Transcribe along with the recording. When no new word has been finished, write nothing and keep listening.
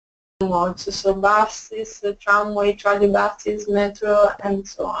modes, so buses, tramway, trolley buses, metro, and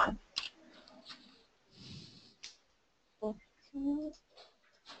so on.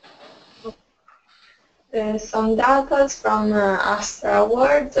 Some data from Astra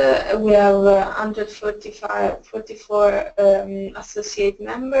Award. We have 144 associate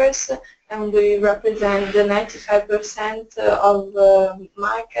members, and we represent the 95% of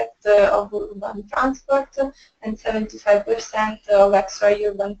market of urban transport and 75% of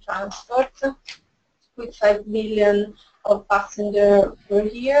extra-urban transport, with 5 billion of passengers per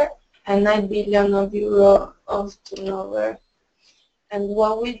year and 9 billion of euro of turnover. And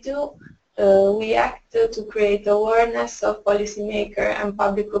what we do, we act to create awareness of policymakers and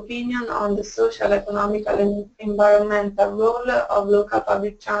public opinion on the social, economical, and environmental role of local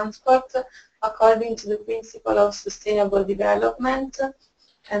public transport according to the principle of sustainable development.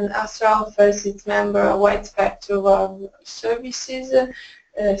 And Astra offers its members a wide spectrum of services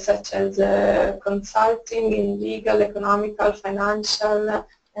such as consulting in legal, economical, financial,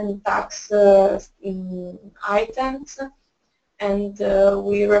 and tax items. And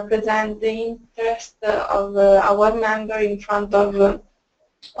we represent the interest of our member in front of the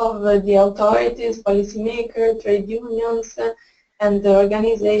authorities, policymakers, trade unions, and the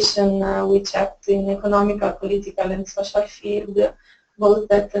organization which act in economical, political, and social field,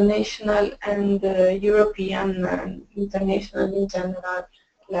 both at the national and European and international in general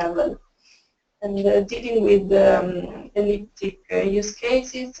level. And dealing with ELIPTIC use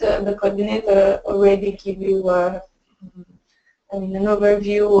cases, the coordinator already gave you an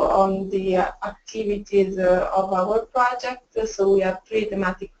overview on the activities of our project. So we have 3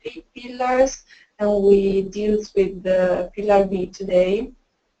 thematic pillars, and we deal with the pillar B today.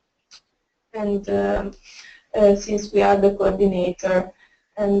 And since we are the coordinator,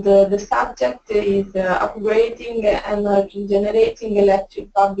 and the subject is upgrading and regenerating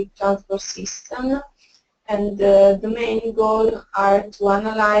electric public transport system. And the main goal are to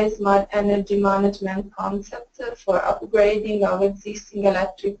analyze energy management concepts for upgrading of existing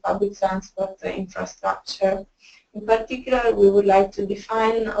electric public transport infrastructure. In particular, we would like to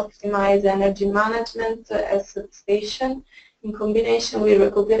define optimized energy management as substation in combination with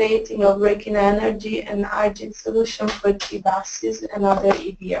recuperating of braking energy and urgent solution for T-buses and other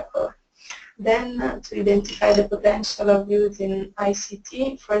e-vehicles. Then to identify the potential of using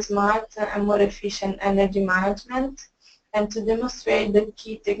ICT for smart and more efficient energy management, and to demonstrate the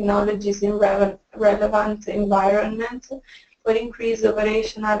key technologies in relevant environments for increased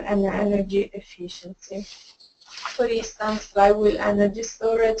operational and energy efficiency. For instance, flywheel energy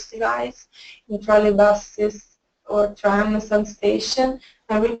storage device in trolley buses or tram substation,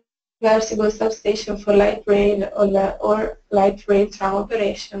 and reversible substation for light rail or light rail tram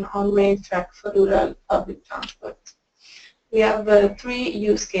operation on rail track for rural public transport. We have 3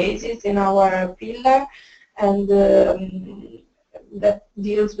 use cases in our pillar, and that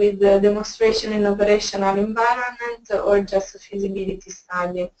deals with the demonstration in operational environment or just a feasibility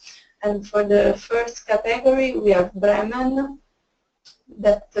study. And for the first category, we have Bremen,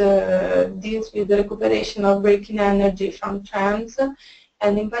 that deals with the recuperation of braking energy from trams,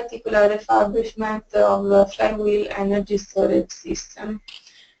 and in particular refurbishment of the flywheel energy storage system.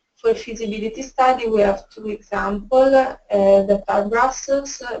 For feasibility study, we have 2 examples that are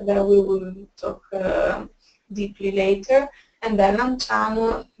Brussels, that we will talk deeply later, and then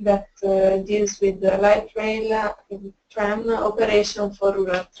Lanciano, that deals with the light rail tram operation for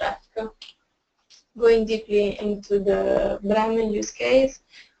rural track. Going deeply into the Bremen use case,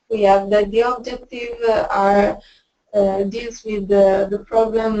 we have that the objective are deals with the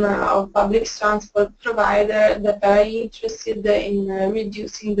problem of public transport provider that are interested in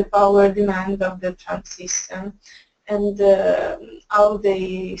reducing the power demand of the tram system, and how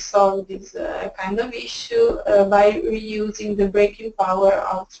they solve this kind of issue by reusing the braking power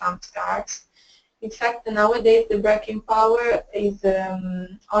of tram cars. In fact, nowadays the braking power is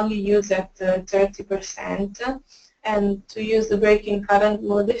only used at 30%, and to use the braking current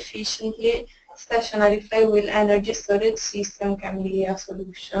more efficiently, stationary flywheel energy storage system can be a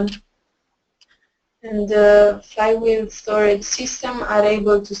solution. And the flywheel storage system are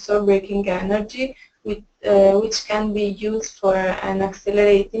able to store braking energy, which can be used for an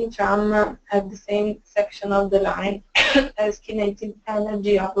accelerating tram at the same section of the line as kinetic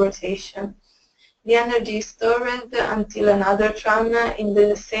energy of rotation. The energy is stored until another tram in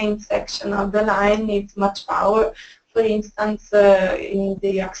the same section of the line needs much power, for instance, in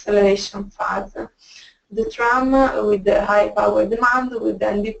the acceleration phase. The tram with the high power demand will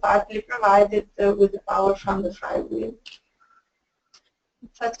then be partly provided with the power from the flywheel.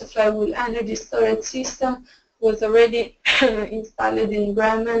 Such a flywheel energy storage system was already installed in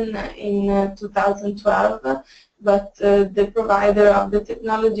Bremen in 2012, but the provider of the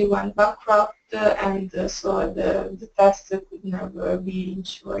technology went bankrupt, and so the test could never be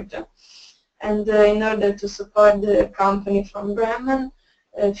insured. And in order to support the company from Bremen,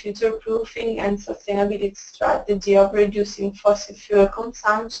 future-proofing and sustainability strategy of reducing fossil fuel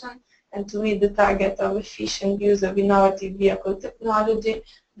consumption and to meet the target of efficient use of innovative vehicle technology,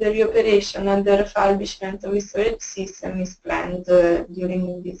 the reoperation and the refurbishment of the storage system is planned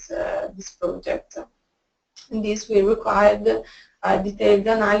during this project. And this will require a detailed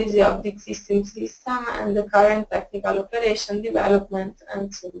analysis of the existing system and the current technical operation, development,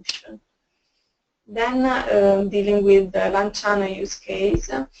 and solution. Then, dealing with the Lanciano use case,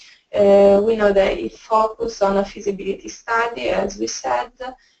 we know that it focused on a feasibility study, as we said,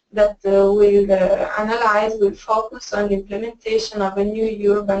 that will focus on the implementation of a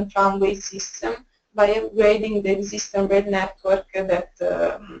new urban tramway system by upgrading the existing rail network that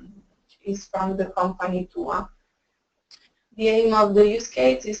is from the company TUA. The aim of the use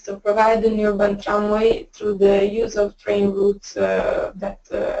case is to provide an urban tramway through the use of train routes that,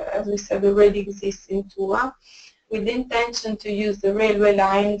 as we said, already exist in TUA, with the intention to use the railway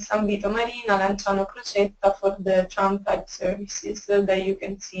line San Vito Marina, Lanciano Crocetta for the tram type services that you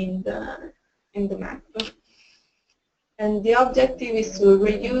can see in the map. And the objective is to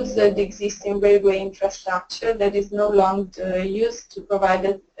reuse the existing railway infrastructure that is no longer used to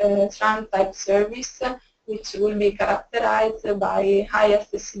provide a tram type service, which will be characterized by high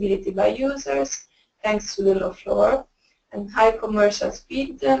accessibility by users, thanks to the low floor, and high commercial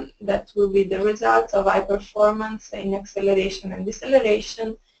speed that will be the result of high performance in acceleration and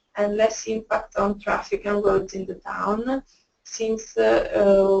deceleration, and less impact on traffic and roads in the town, since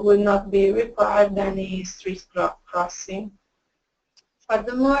will not be required any street crossing.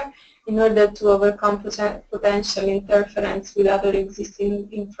 Furthermore, in order to overcome potential interference with other existing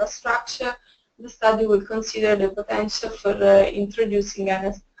infrastructure, the study will consider the potential for introducing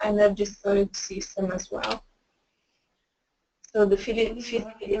an energy storage system as well. So the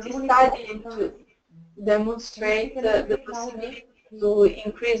feasibility study aims to demonstrate the possibility to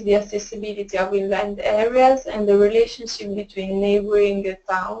increase the accessibility of inland areas and the relationship between neighboring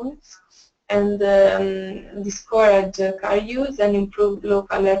towns, and discourage car use and improve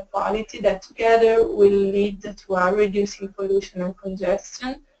local air quality that together will lead to reducing pollution and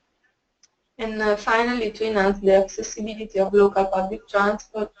congestion. And finally, to enhance the accessibility of local public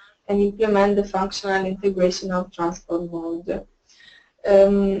transport and implement the functional integration of transport mode.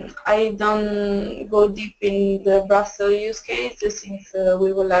 I don't go deep in the Brussels use case since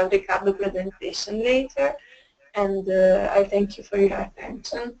we will have Riccardo's presentation later, and I thank you for your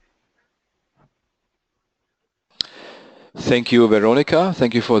attention. Thank you, Veronica.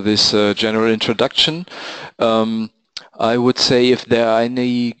 Thank you for this general introduction. I would say if there are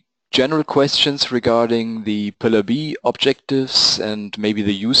any general questions regarding the Pillar B objectives and maybe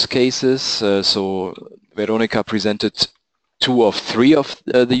the use cases. So Veronica presented 2 of 3 of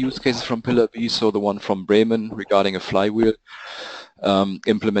the use cases from Pillar B, so the one from Bremen regarding a flywheel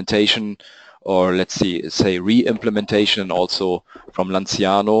implementation, or let's say re-implementation, and also from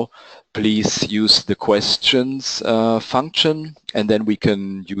Lanciano. Please use the questions function, and then we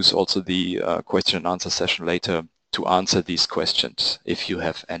can use also the question and answer session later to answer these questions if you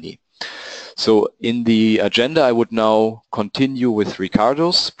have any. So in the agenda, I would now continue with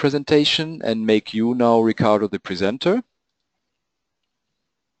Riccardo's presentation and make you now, Riccardo, the presenter.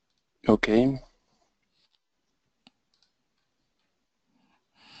 Okay.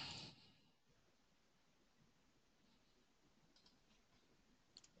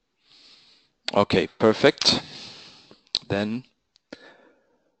 Okay, perfect. Then.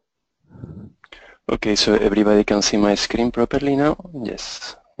 Okay, so everybody can see my screen properly now?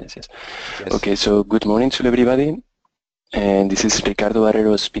 Yes. Yes. Okay, so good morning to everybody. And this is Ricardo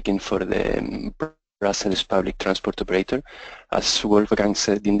Barrero speaking for the Brussels Public Transport Operator. As Wolfgang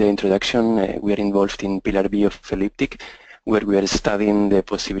said in the introduction, we are involved in Pillar B of ELIPTIC, where we are studying the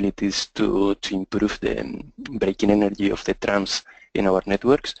possibilities to improve the braking energy of the trams in our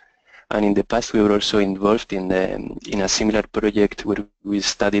networks. And in the past, we were also involved in a similar project where we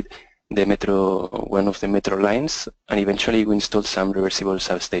studied the metro, one of the metro lines, and eventually we installed some reversible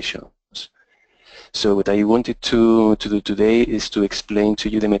substations. So what I wanted to do today is to explain to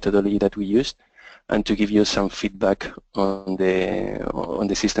you the methodology that we used and to give you some feedback on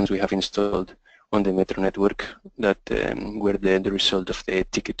the systems we have installed on the metro network that were the result of the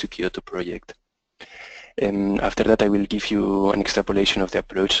Ticket to Kyoto project. After that, I will give you an extrapolation of the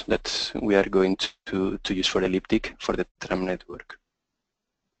approach that we are going to use for ELIPTIC for the tram network.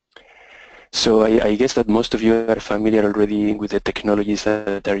 So I guess that most of you are familiar already with the technologies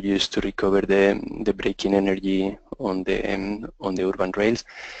that are used to recover the braking energy on the urban rails.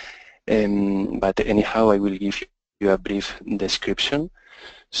 But anyhow, I will give you a brief description.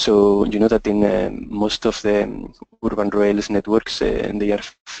 So you know that in most of the urban rails networks, they are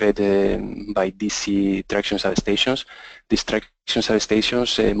fed by DC traction substations. These traction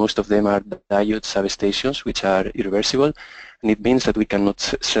substations, most of them are diode substations, which are irreversible, and it means that we cannot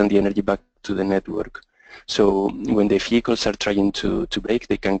send the energy back to the network. So when the vehicles are trying to brake,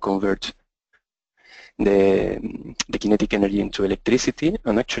 they can convert the kinetic energy into electricity,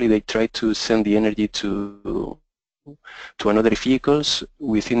 and actually they try to send the energy to another vehicles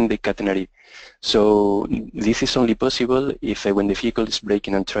within the catenary. So this is only possible if when the vehicle is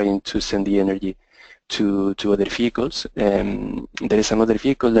braking and trying to send the energy to other vehicles, there is another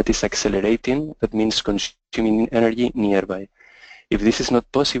vehicle that is accelerating, that means consuming energy nearby. If this is not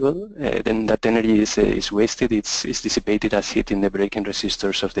possible, then that energy is wasted, it's dissipated as heat in the braking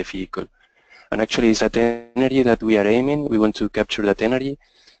resistors of the vehicle. And actually it's that energy that we are aiming. We want to capture that energy,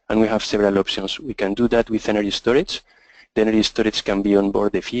 and we have several options. We can do that with energy storage. The energy storage can be on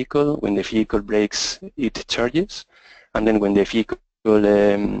board the vehicle. When the vehicle brakes, it charges, and then when the vehicle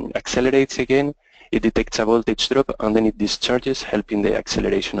accelerates again, it detects a voltage drop, and then it discharges, helping the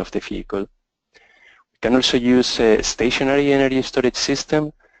acceleration of the vehicle. We can also use a stationary energy storage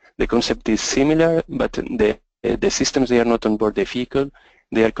system. The concept is similar, but the systems, they are not on board the vehicle.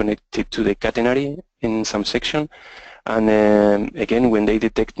 They are connected to the catenary in some section. And again, when they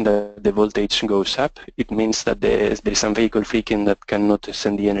detect that the voltage goes up, it means that there is some vehicle freaking that cannot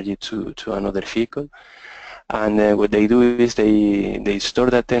send the energy to another vehicle. And what they do is they store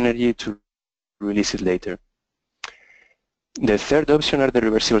that energy to release it later. The third option are the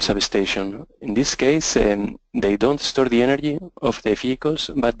reversible substation. In this case, they don't store the energy of the vehicles,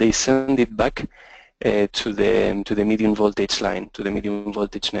 but they send it back to the medium voltage line, to the medium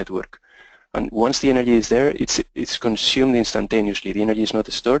voltage network. And once the energy is there, it's consumed instantaneously. The energy is not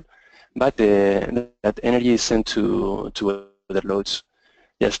stored, but that energy is sent to other loads.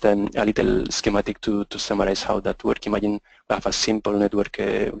 Just a little schematic to summarize how that works. Imagine we have a simple network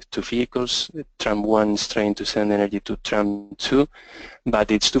with two vehicles. Tram 1 is trying to send energy to tram 2,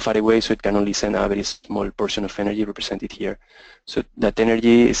 but it's too far away, so it can only send a very small portion of energy represented here. So that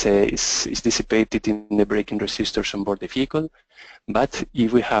energy is dissipated in the braking resistors on board the vehicle. But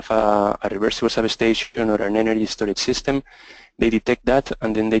if we have a reversible substation or an energy storage system, they detect that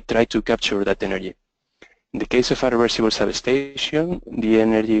and then they try to capture that energy. In the case of a reversible substation, the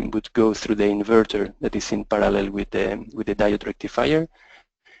energy would go through the inverter that is in parallel with the diode rectifier.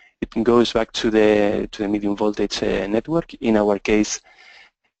 It goes back to the medium voltage network. In our case,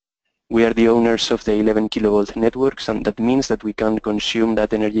 we are the owners of the 11 kilovolt networks, and that means that we can consume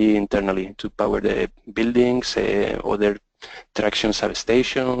that energy internally to power the buildings, other traction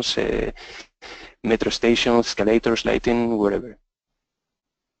substations, metro stations, escalators, lighting, wherever.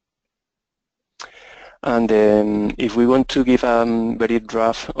 And if we want to give a very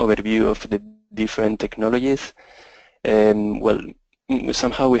rough overview of the different technologies, well,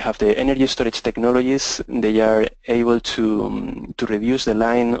 somehow we have the energy storage technologies. They are able to reduce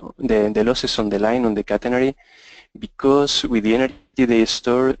the losses on the line, on the catenary, because with the energy they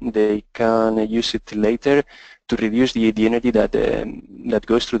store, they can use it later to reduce the energy that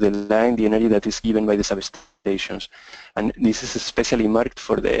goes through the line, the energy that is given by the substations. And this is especially marked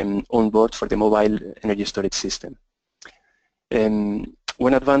for the onboard, for the mobile energy storage system.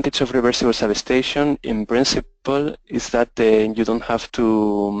 One advantage of reversible substation, in principle, is that you don't have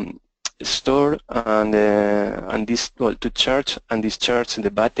to store to charge and discharge the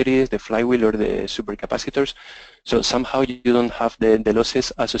batteries, the flywheel, or the supercapacitors. So somehow you don't have the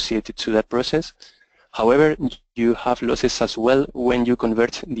losses associated to that process. However, you have losses as well when you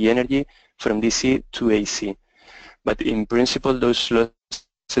convert the energy from DC to AC. But in principle, those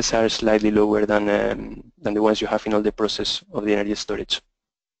losses are slightly lower than the ones you have in all the process of the energy storage.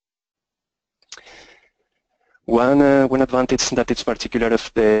 One advantage that is particular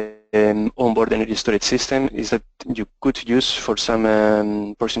of the onboard energy storage system is that you could use for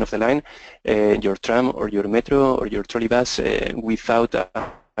some portion of the line your tram or your metro or your trolleybus without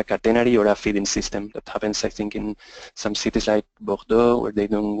a catenary or a feeding system. That happens, I think, in some cities like Bordeaux, where they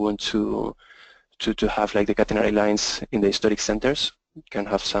don't want to have like the catenary lines in the historic centers. You can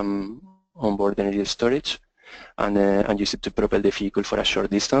have some onboard energy storage and use it to propel the vehicle for a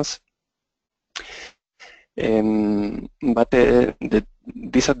short distance. But the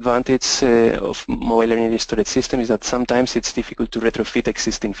disadvantage of mobile energy storage system is that sometimes it's difficult to retrofit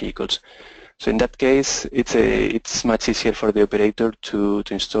existing vehicles. So in that case, it's much easier for the operator to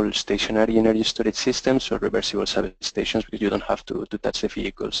install stationary energy storage systems or reversible substations because you don't have to touch the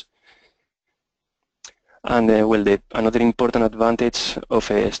vehicles. And well, another important advantage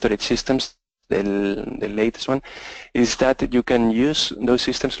of storage systems, the latest one, is that you can use those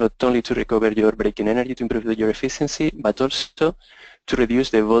systems not only to recover your braking energy to improve your efficiency, but also to reduce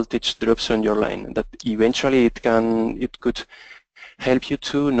the voltage drops on your line. That eventually it could help you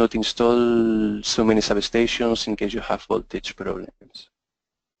to not install so many substations in case you have voltage problems.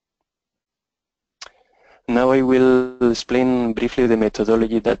 Now I will explain briefly the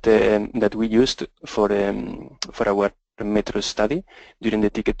methodology that we used for our metro study during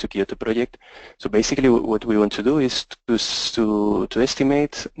the Ticket to Kyoto project. So basically what we want to do is to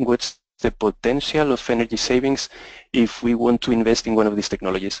estimate what's the potential of energy savings if we want to invest in one of these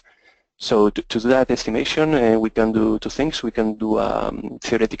technologies. So to do that estimation, we can do two things. We can do a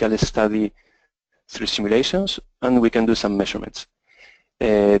theoretical study through simulations, and we can do some measurements.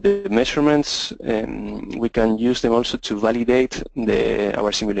 The measurements, we can use them also to validate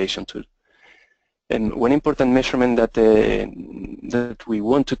our simulation tool. And one important measurement that we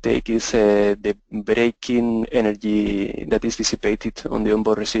want to take is the braking energy that is dissipated on the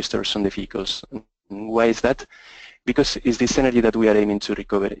onboard resistors on the vehicles. Why is that? Because it's this energy that we are aiming to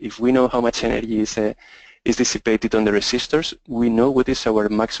recover. If we know how much energy is dissipated on the resistors, we know what is our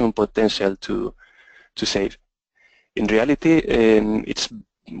maximum potential to save. In reality, I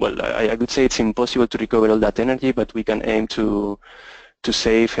would say it's impossible to recover all that energy, but we can aim to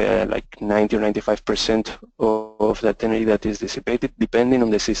save like 90 or 95% of that energy that is dissipated, depending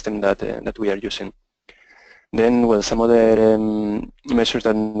on the system that we are using. Then, well, some other measures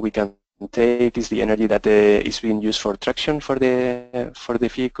that we can take is the energy that is being used for traction for the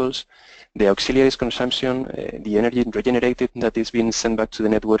vehicles, the auxiliaries consumption, the energy regenerated that is being sent back to the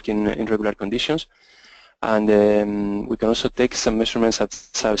network in regular conditions, and we can also take some measurements at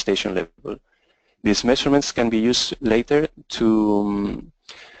substation level. These measurements can be used later to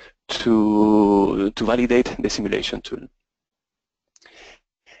validate the simulation tool.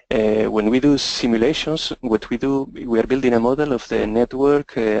 When we do simulations, what we do, we are building a model of the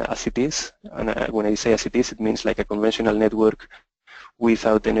network as it is. And when I say as it is, it means like a conventional network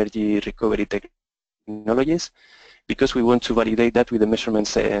without energy recovery technologies, because we want to validate that with the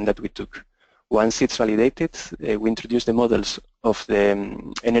measurements that we took. Once it's validated, we introduce the models of the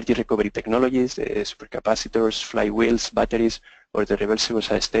energy recovery technologies, the supercapacitors, flywheels, batteries, or the reversible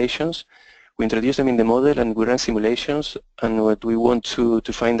stations. We introduce them in the model and we run simulations, and what we want to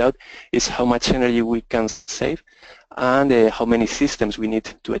find out is how much energy we can save and how many systems we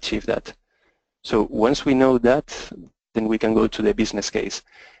need to achieve that. So once we know that, then we can go to the business case.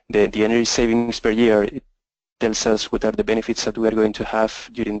 The energy savings per year, it tells us what are the benefits that we are going to have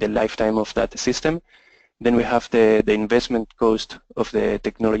during the lifetime of that system. Then we have the investment cost of the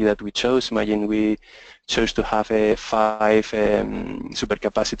technology that we chose. Imagine we chose to have 5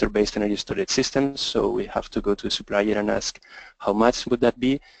 supercapacitor-based energy storage systems, so we have to go to the supplier and ask how much would that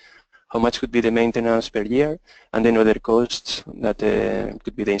be, how much would be the maintenance per year, and then other costs that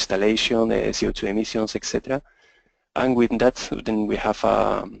could be the installation, the CO2 emissions, etc. And with that, then we have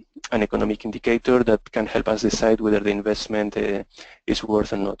an economic indicator that can help us decide whether the investment is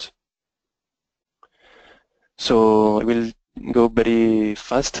worth or not. So I will go very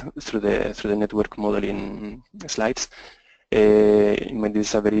fast through the network modeling slides. This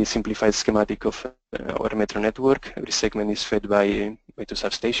is a very simplified schematic of our metro network. Every segment is fed by 2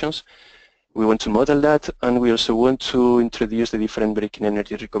 substations. We want to model that, and we also want to introduce the different braking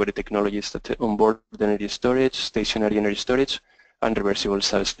energy recovery technologies that onboard energy storage, stationary energy storage, and reversible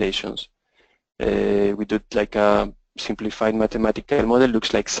substations. We do like a simplified mathematical model.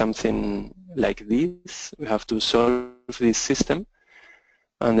 Looks like something like this. We have to solve this system,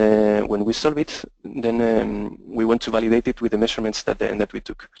 and when we solve it, then we want to validate it with the measurements that we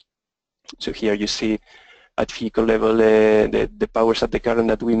took. So here you see at vehicle level the powers at the current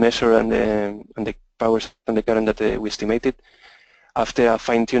that we measure and the powers and the current that we estimated. After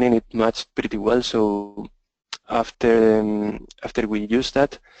fine-tuning, it matched pretty well. So after we used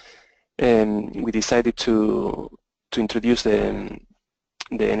that, we decided to introduce the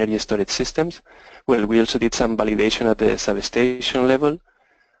energy storage systems. Well, we also did some validation at the substation level,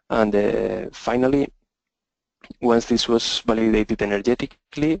 and finally, once this was validated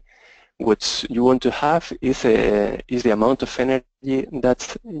energetically, what you want to have is the amount of energy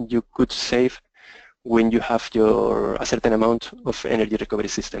that you could save when you have a certain amount of energy recovery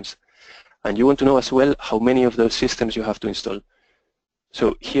systems. And you want to know as well how many of those systems you have to install.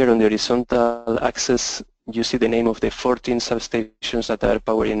 So here on the horizontal axis, you see the name of the 14 substations that are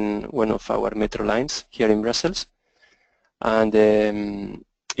powering one of our metro lines here in Brussels. And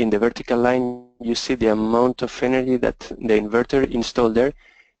in the vertical line, you see the amount of energy that the inverter installed there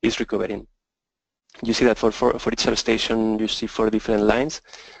is recovering. You see that for each substation, you see 4 different lines,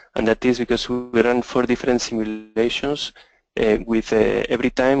 and that is because we run 4 different simulations with every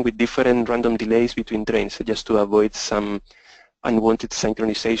time with different random delays between trains, just to avoid some unwanted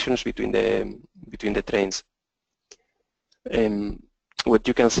synchronizations between the trains. What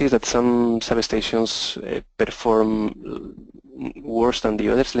you can see is that some substations perform worse than the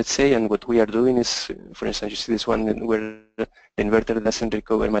others, let's say, and what we are doing is, for instance, you see this one where the inverter doesn't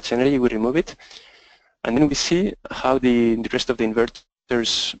recover much energy, we remove it, and then we see how the rest of the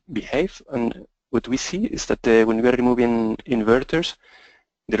inverters behave. And what we see is that when we are removing inverters,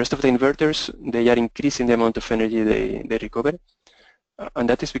 the rest of the inverters, they are increasing the amount of energy they recover, and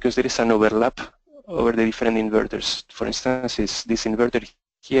that is because there is an overlap over the different inverters. For instance, this inverter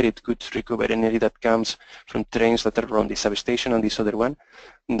here, it could recover energy that comes from trains that are around the substation and this other one.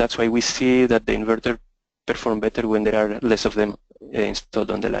 And that's why we see that the inverter perform better when there are less of them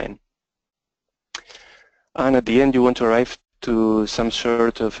installed on the line. And at the end, you want to arrive to some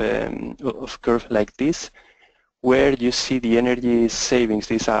sort of curve like this, where you see the energy savings.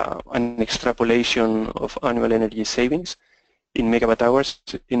 This is an extrapolation of annual energy savings in megawatt hours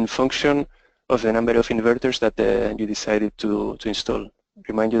in function of the number of inverters that you decided to install.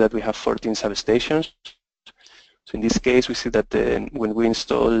 Remind you that we have 14 substations. So in this case, we see that when we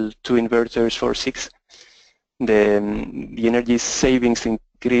install 2 inverters for 6, the energy savings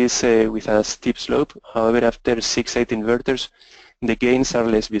increase with a steep slope. However, after 6-8 inverters, the gains are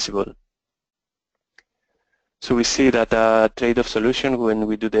less visible. So we see that a trade-off solution, when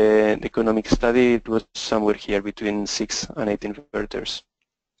we do the economic study, it was somewhere here between 6 and 8 inverters.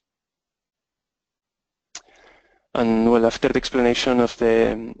 And well, after the explanation of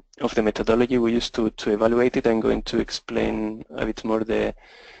the methodology we used to evaluate it, I'm going to explain a bit more the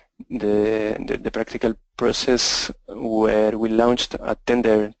practical process where we launched a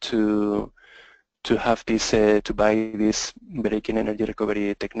tender to have this to buy these break-in energy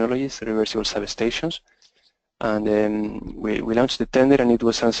recovery technologies, reversible substations. And we launched the tender, and it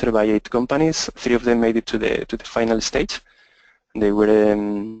was answered by 8 companies. 3 of them made it to the final stage. They were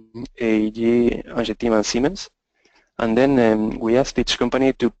AEG, Angetim, and Siemens. And then we asked each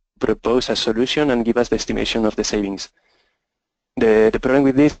company to propose a solution and give us the estimation of the savings. The problem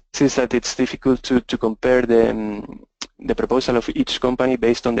with this is that it's difficult to compare the proposal of each company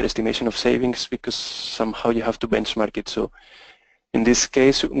based on their estimation of savings, because somehow you have to benchmark it. So in this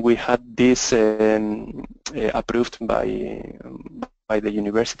case, we had this approved by the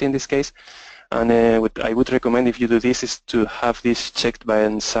university in this case. And what I would recommend if you do this is to have this checked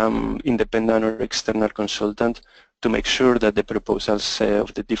by some independent or external consultant to make sure that the proposals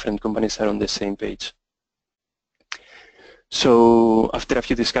of the different companies are on the same page. So after a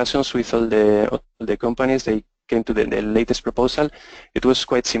few discussions with all the companies, they came to the latest proposal. It was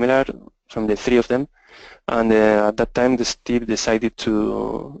quite similar from the 3 of them, and at that time the Steve decided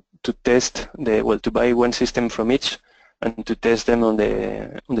to test to buy 1 system from each and to test them on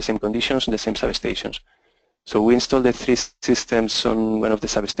the same conditions, on the same substations. So we installed the 3 systems on one of the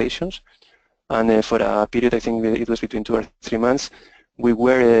substations, and for a period, I think it was between 2 or 3 months, we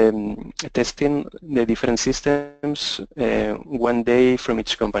were testing the different systems 1 day from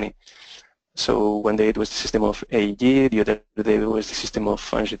each company. So one day it was the system of AEG, the other day it was the system of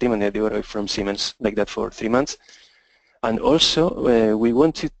Angetim, and the other from Siemens, like that for 3 months. And also we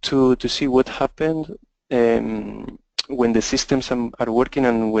wanted to see what happened when the systems are working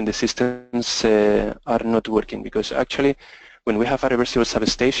and when the systems are not working, because actually when we have a reversible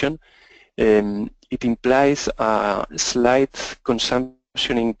substation, it implies a slight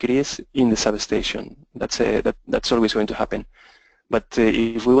consumption increase in the substation. That's always going to happen. But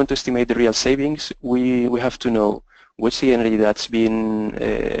if we want to estimate the real savings, we have to know what's the energy that's been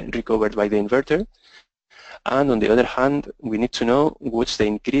recovered by the inverter, and on the other hand, we need to know what's the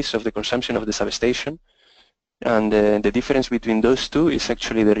increase of the consumption of the substation, and the difference between those two is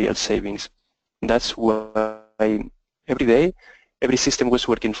actually the real savings. That's why every day, every system was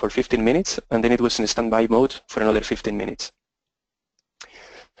working for 15 minutes, and then it was in standby mode for another 15 minutes.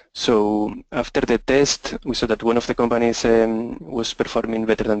 So after the test, we saw that one of the companies was performing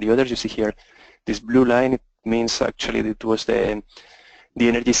better than the others. You see here this blue line, it means actually it was the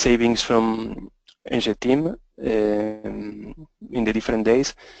energy savings from Angetim in the different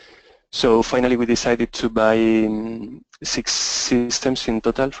days. So finally we decided to buy 6 systems in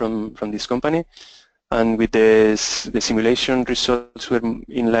total from this company, And with the simulation results were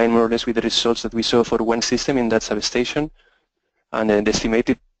in line more or less with the results that we saw for one system in that substation. And the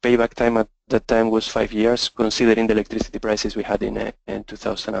estimated payback time at that time was 5 years, considering the electricity prices we had in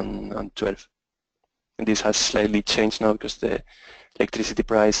 2012. And this has slightly changed now because the electricity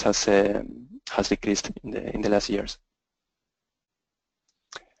price has decreased in the last years.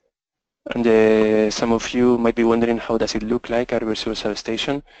 And some of you might be wondering, how does it look like, a reversible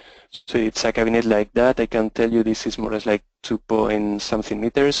substation? So it's a cabinet like that. I can tell you this is more or less like 2-point-something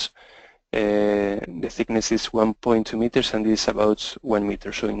meters. The thickness is 1.2 meters and this is about 1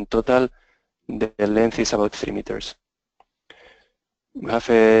 meter. So in total, the length is about 3 meters. We have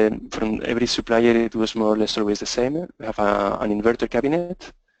from every supplier, it was more or less always the same. We have an inverter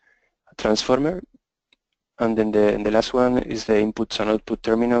cabinet, a transformer, and then the last one is the inputs and output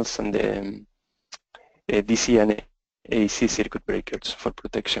terminals and the DC and AC circuit breakers for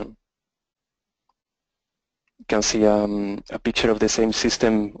protection. You can see a picture of the same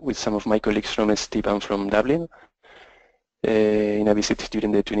system with some of my colleagues from STIP and from Dublin in a visit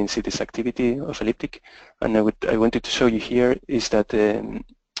during the Twinning Cities activity of ELIPTIC. And I wanted to show you here is that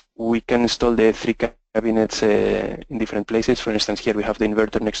we can install the 3 cabinets in different places. For instance, here we have the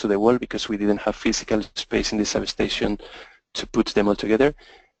inverter next to the wall because we didn't have physical space in the substation to put them all together.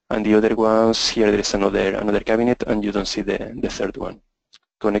 And the other ones, here there is another cabinet and you don't see the third one.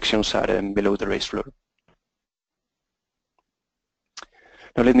 Connections are below the raised floor.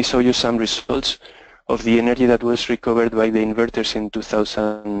 Now let me show you some results of the energy that was recovered by the inverters in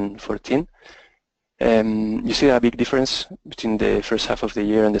 2014. You see a big difference between the first half of the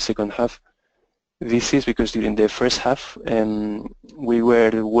year and the second half. This is because during the first half we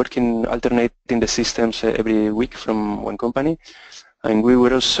were working, alternating the systems every week from one company, and we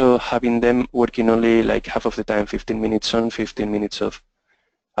were also having them working only like half of the time, 15 minutes on, 15 minutes off.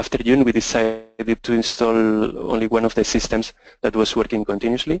 After June, we decided to install only one of the systems that was working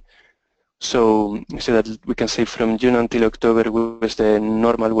continuously. So you see that we can say from June until October was the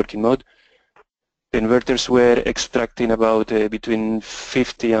normal working mode. The inverters were extracting about between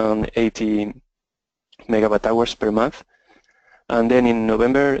 50 and 80 megawatt hours per month. And then in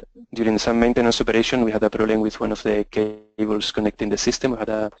November, during some maintenance operation, we had a problem with one of the cables connecting the system. We had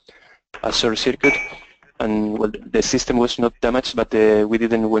a short circuit. And well, the system was not damaged, but we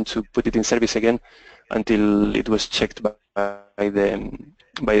didn't want to put it in service again until it was checked by the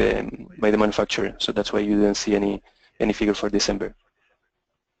manufacturer. So that's why you didn't see any figure for December.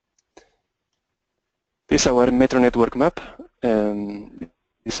 This is our metro network map. This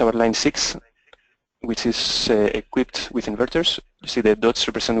is our line 6, which is equipped with inverters. You see the dots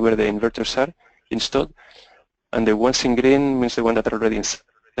represent where the inverters are installed, and the ones in green means the ones that are already in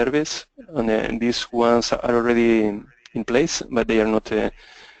service, and these ones are already in place, but they are not.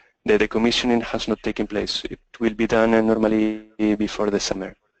 The commissioning has not taken place. It will be done normally before the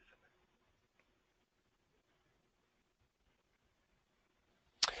summer.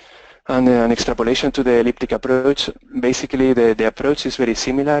 And an extrapolation to the elliptic approach. Basically, the approach is very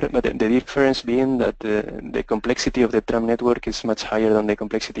similar, but the difference being that the complexity of the tram network is much higher than the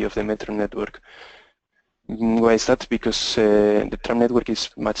complexity of the metro network. Why is that? Because the tram network is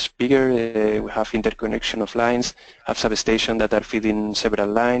much bigger. We have interconnection of lines, have substations that are feeding several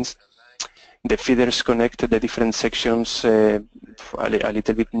lines. The feeders connect the different sections a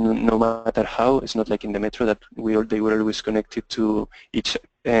little bit no matter how. It's not like in the metro that they were always connected to each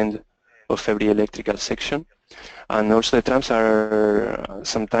end of every electrical section. And also the trams are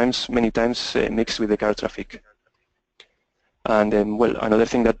sometimes, many times, mixed with the car traffic. And well, another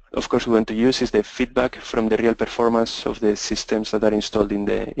thing that of course we want to use is the feedback from the real performance of the systems that are installed in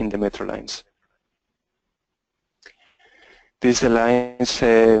the metro lines. These are the lines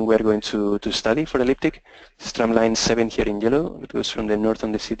we're going to study for ELIPTIC. This is tram line 7 here in yellow. It goes from the north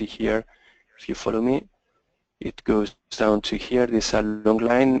of the city here. If you follow me, it goes down to here. This is a long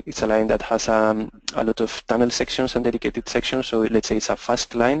line. It's a line that has a lot of tunnel sections and dedicated sections. So let's say it's a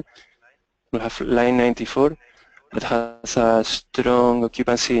fast line. We have line 94 that has a strong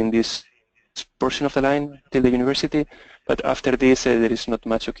occupancy in this portion of the line till the university. But after this, there is not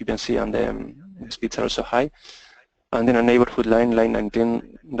much occupancy, and the speeds are also high. And then a neighborhood line, line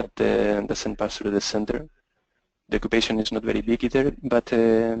 19, that doesn't pass through the center. The occupation is not very big either, but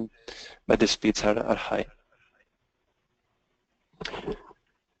the speeds are high.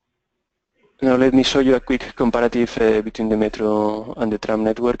 Now let me show you a quick comparative between the metro and the tram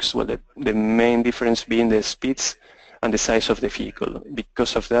networks. Well, the main difference being the speeds and the size of the vehicle.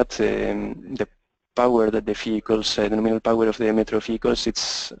 Because of that, the power that the vehicles, the nominal power of the metro vehicles,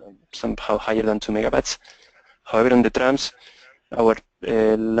 it's somehow higher than 2 megawatts. However, on the trams, our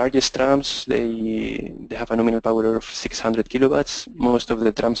largest trams, they have a nominal power of 600 kilowatts. Most of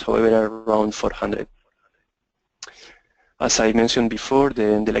the trams, however, are around 400. As I mentioned before,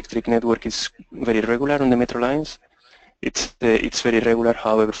 the electric network is very regular on the metro lines. It's very regular,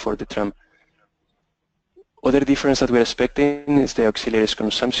 however, for the tram. Other difference that we're expecting is the auxiliaries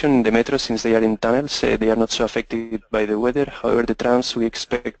consumption in the metro. Since they are in tunnels, they are not so affected by the weather. However, the trams, we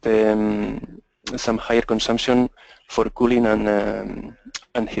expect some higher consumption for cooling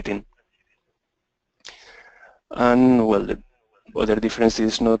and heating. And well, the other difference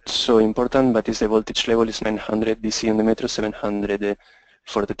is not so important, but is the voltage level is 900 DC on the metro, 700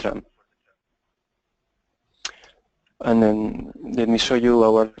 for the tram. And then let me show you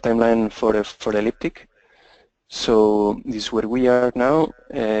our timeline for ELIPTIC. So this is where we are now.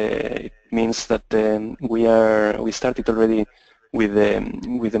 It means that we started already with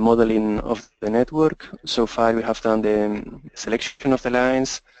the modeling of the network. So far we have done the selection of the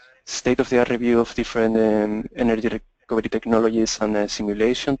lines, state-of-the-art review of different energy recovery technologies and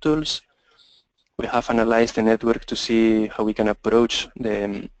simulation tools. We have analyzed the network to see how we can approach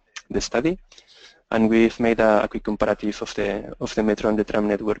the study, and we've made a quick comparative of the metro and the tram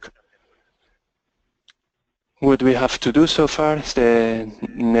network. What we have to do so far is the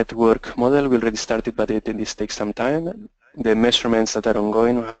network model. We already started, but this takes some time. The measurements that are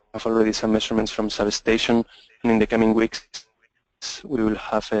ongoing, we have already some measurements from substation, and in the coming weeks we will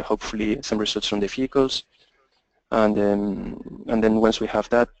have hopefully some results from the vehicles. And then once we have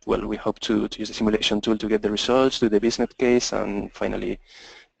that, well, we hope to use the simulation tool to get the results, do the business case, and finally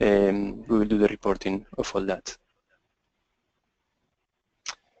we will do the reporting of all that.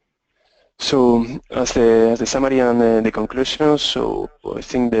 So as the summary and the conclusions, so I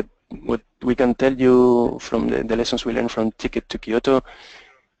think that what we can tell you from the lessons we learned from Ticket to Kyoto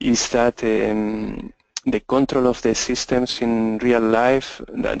is that the control of the systems in real life,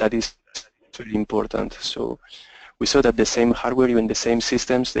 that is very important. So we saw that the same hardware, even the same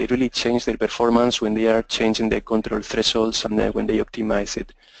systems, they really change their performance when they are changing the control thresholds and when they optimize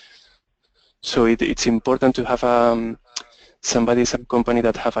it. So it's important to have some company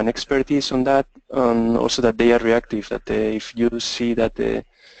that have an expertise on that, and also that they are reactive, that if you see that,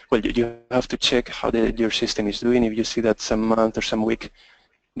 well, you have to check how your system is doing. If you see that some month or some week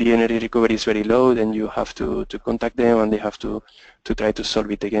the energy recovery is very low, then you have to contact them, and they have to try to solve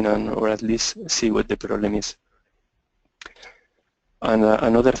it again, or at least see what the problem is. And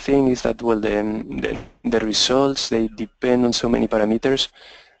another thing is that, well, the results, they depend on so many parameters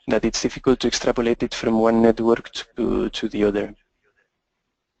that it's difficult to extrapolate it from one network to the other.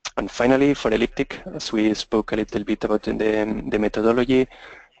 And finally, for ELIPTIC, as we spoke a little bit about the methodology,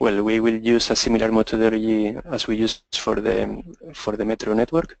 well, we will use a similar methodology as we used for the metro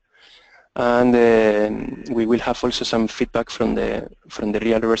network, and we will have also some feedback from the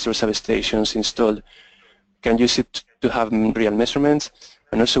real reversal substations installed. We can use it to have real measurements,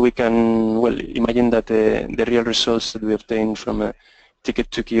 and also we can, well, imagine that the real results that we obtain from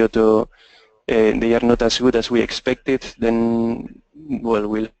Ticket to Kyoto, they are not as good as we expected, then, well,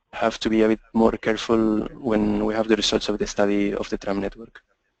 we'll have to be a bit more careful when we have the results of the study of the tram network.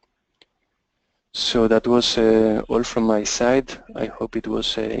 So that was all from my side. I hope it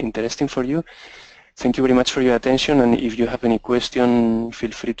was interesting for you. Thank you very much for your attention, and if you have any question,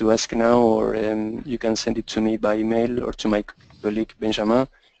 feel free to ask now, or you can send it to me by email or to my colleague Benjamin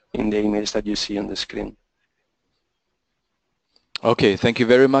in the emails that you see on the screen. Okay, thank you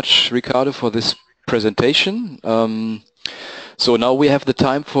very much, Ricardo, for this presentation. So now we have the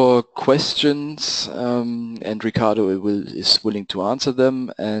time for questions, and Ricardo is willing to answer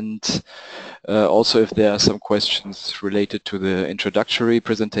them. And also, if there are some questions related to the introductory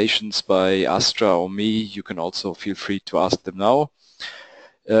presentations by Astra or me, you can also feel free to ask them now.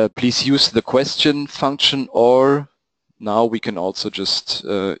 Please use the question function, or now we can also just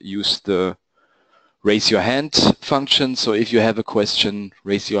use the raise your hand function. So if you have a question,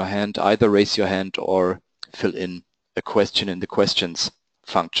 raise your hand, either raise your hand or fill in a question in the questions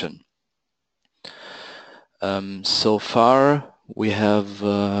function. So far we have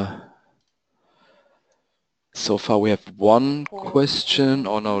one question.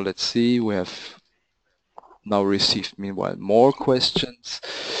 Oh no, let's see, we have now received meanwhile more questions.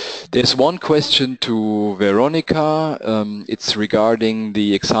 There's one question to Veronica. It's regarding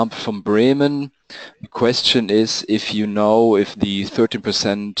the example from Bremen. The question is if you know if the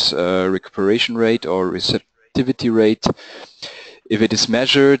 13% recuperation rate or receptivity rate, if it is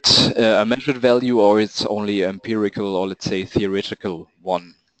measured, a measured value, or it's only empirical, or let's say theoretical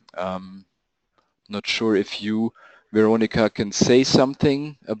one. Not sure if you, Veronica, can say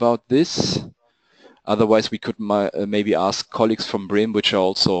something about this. Otherwise, we could maybe ask colleagues from Bremen, which are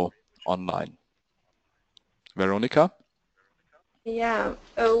also online. Veronica? Yeah,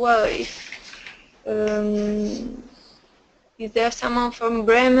 well, is there someone from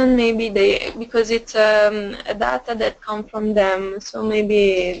Bremen? Maybe because it's a data that come from them, so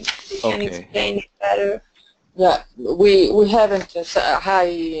maybe they can explain it better. Yeah, we haven't.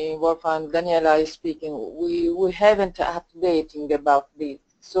 Hi, Wolfgang, Daniela is speaking. We haven't updating about this.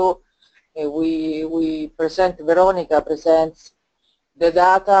 So we present. Veronica presents the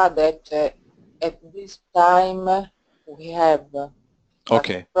data that at this time we have.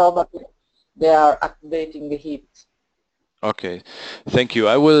 Okay. Probably they are updating it. Okay, thank you.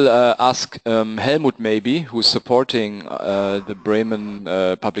 I will ask Helmut maybe, who's supporting the Bremen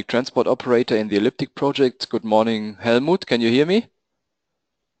public transport operator in the ELIPTIC project. Good morning, Helmut. Can you hear me?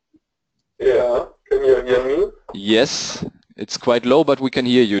 Yeah, can you hear me? Yes, it's quite low, but we can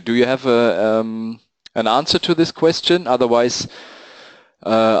hear you. Do you have an answer to this question? Otherwise,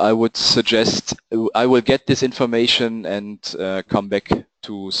 I would suggest I will get this information and come back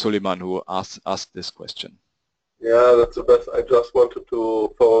to Suleiman, who asked this question. Yeah, that's the best. I just wanted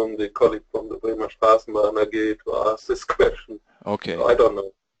to phone the colleague from the Bremer Straßenbahn AG to ask this question. Okay. So I don't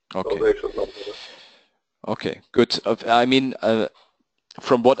know. Okay. So they should know better. Okay, good. I mean,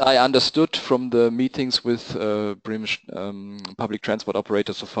 from what I understood from the meetings with Bremen public transport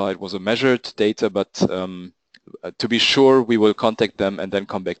operators so far, it was a measured data, but to be sure, we will contact them and then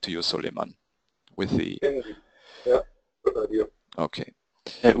come back to you, Suleiman, with the... Indeed. Yeah, good idea. Okay.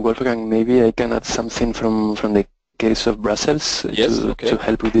 Wolfgang, maybe I can add something from the case of Brussels to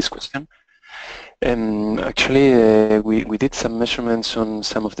help with this question. Actually, we did some measurements on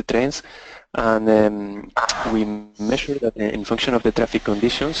some of the trains, and we measured that in function of the traffic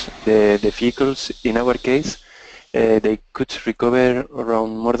conditions, the vehicles, in our case, they could recover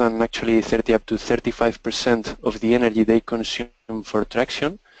around more than actually 30 up to 35% of the energy they consume for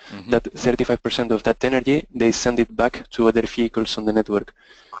traction. Mm-hmm. That 35% of that energy, they send it back to other vehicles on the network.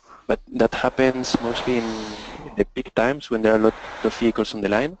 But that happens mostly in the peak times when there are a lot of vehicles on the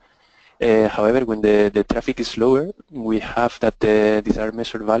line. However, when the traffic is lower, we have that these are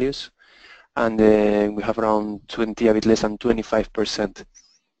measured values, and we have around 20, a bit less than 25%.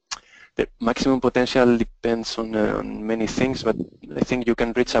 The maximum potential depends on many things, but I think you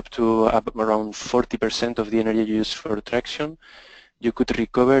can reach up to around 40% of the energy used for traction you could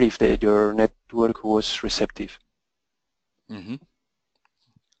recover if your network was receptive. Mm-hmm.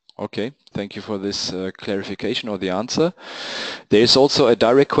 Okay, thank you for this clarification or the answer. There is also a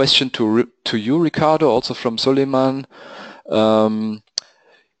direct question to you, Ricardo, also from Suleiman.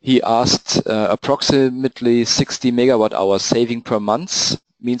 He asked approximately 60 megawatt hours saving per month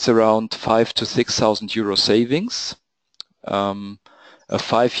means around 5,000 to 6,000 euro savings. A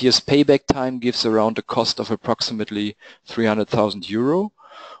 5 years payback time gives around a cost of approximately 300,000 euro.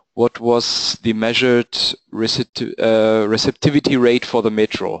 What was the measured receptivity rate for the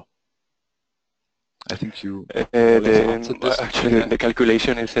metro? I think you answered this. Actually, the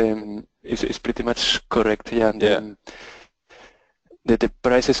calculation is pretty much correct. Yeah. And the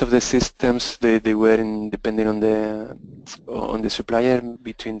prices of the systems they were depending on the supplier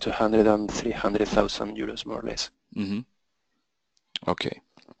between 200 and 300,000 euros more or less. Mm-hmm. Okay.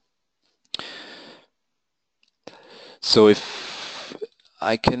 So if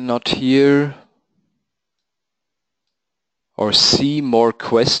I cannot hear or see more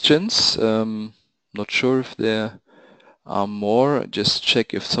questions, not sure if there are more. Just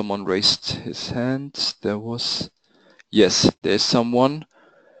check if someone raised his hand. There was, yes, there's someone.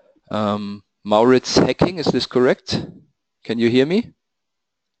 Maurits Hacking, is this correct? Can you hear me?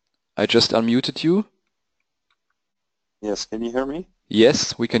 I just unmuted you. Yes, can you hear me?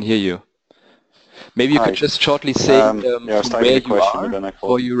 Yes, we can hear you. Maybe you could just shortly say from where you are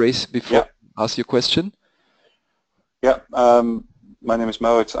before you ask your question. Yeah, my name is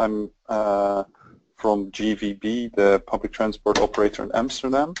Maurits. I'm from GVB, the public transport operator in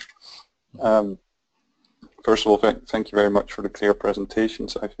Amsterdam. First of all, thank you very much for the clear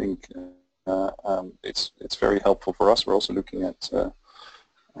presentations. I think it's very helpful for us. We're also looking at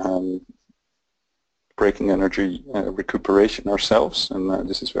breaking energy recuperation ourselves, and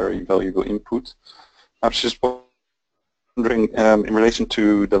this is very valuable input. I was just wondering, in relation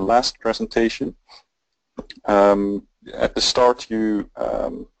to the last presentation, at the start you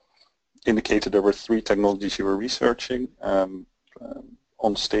indicated there were 3 technologies you were researching,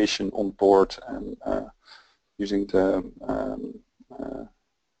 on station, on board, and using the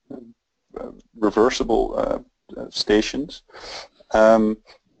reversible stations.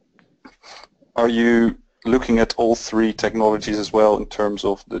 Are you looking at all 3 technologies as well in terms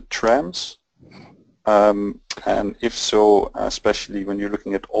of the trams? And if so, especially when you're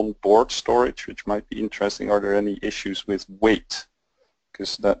looking at onboard storage, which might be interesting, are there any issues with weight?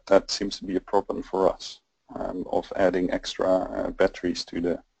 Because that seems to be a problem for us, of adding extra batteries to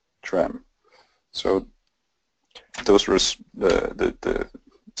the tram. So those were the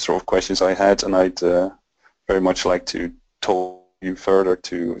sort of questions I had, and I'd very much like to talk you further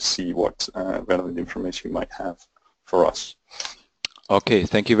to see what relevant information you might have for us. Okay,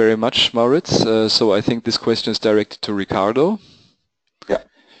 thank you very much, Maurits. So I think this question is directed to Ricardo. Yeah.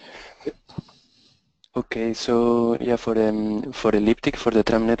 Okay, so yeah, for ELIPTIC, for the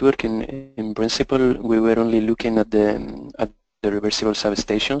tram network, in principle, we were only looking at the reversible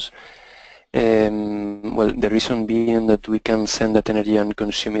substations. Well, the reason being that we can send that energy and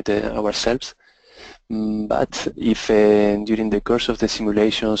consume it ourselves. But if during the course of the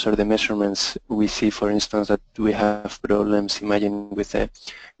simulations or the measurements we see, for instance, that we have problems, imagine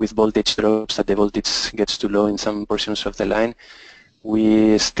with voltage drops, that the voltage gets too low in some portions of the line,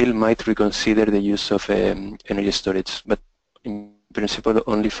 we still might reconsider the use of energy storage, but in principle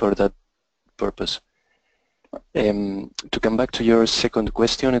only for that purpose. To come back to your second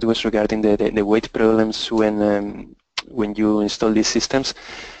question, it was regarding the weight problems when you install these systems.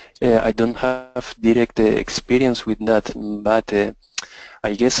 I don't have direct experience with that, but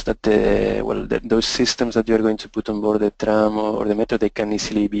I guess that those systems that you are going to put on board the tram or the metro, they can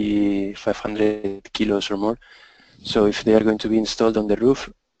easily be 500 kilos or more. So if they are going to be installed on the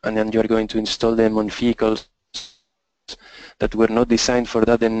roof, and then you are going to install them on vehicles that were not designed for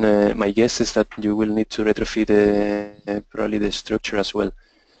that, then my guess is that you will need to retrofit probably the structure as well.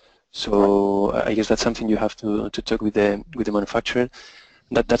 So I guess that's something you have to talk with the manufacturer.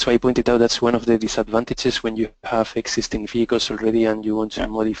 That's why I pointed out that's one of the disadvantages when you have existing vehicles already and you want to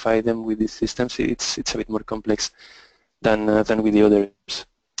modify them with these systems. It's a bit more complex than with the others.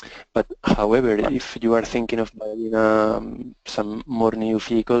 But however, if you are thinking of buying some more new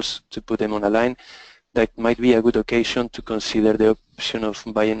vehicles to put them on a line, that might be a good occasion to consider the option of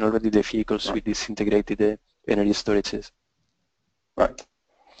buying already the vehicles with these integrated energy storages. Right.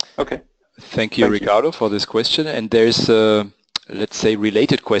 Okay. Thank you, Ricardo, for this question. And there's let's say,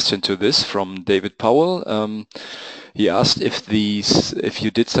 related question to this from David Powell. He asked if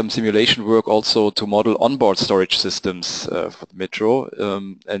you did some simulation work also to model onboard storage systems for the metro,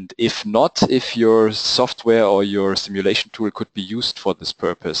 and if not, if your software or your simulation tool could be used for this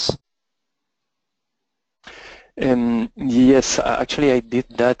purpose. Yes, actually I did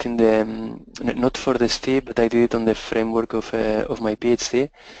that in the, not for the STEAM, but I did it on the framework of my PhD.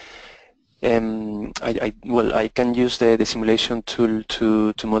 I can use the simulation tool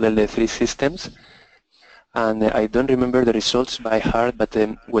to model the three systems, and I don't remember the results by heart, but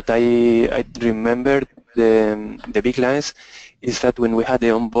what I remember the big lines is that when we had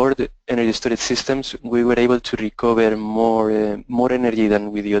the onboard energy storage systems, we were able to recover more energy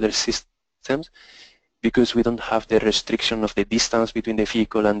than with the other systems, because we don't have the restriction of the distance between the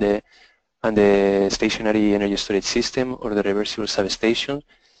vehicle and the stationary energy storage system or the reversible substation.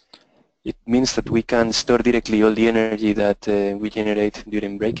 It means that we can store directly all the energy that we generate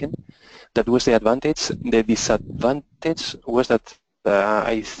during braking. That was the advantage. The disadvantage was that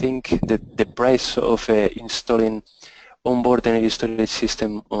I think that the price of installing onboard energy storage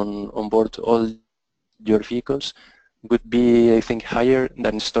system on board all your vehicles would be, I think, higher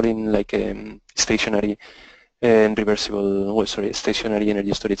than installing like stationary and reversible, stationary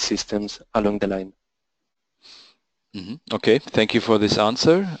energy storage systems along the line. Okay, thank you for this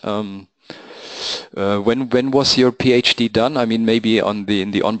answer. When was your PhD done? I mean, maybe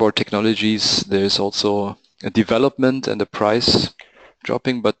in the onboard technologies, there's also a development and a price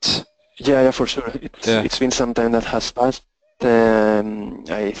dropping, but yeah, for sure. It's been some time that has passed.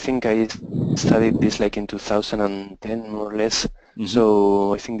 I think I studied this like in 2010, more or less.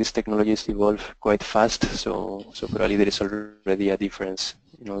 So I think these technologies evolve quite fast. So probably there is already a difference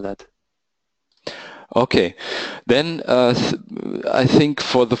in all that. Okay, then I think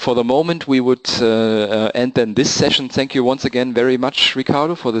for the moment we would end then this session. Thank you once again very much,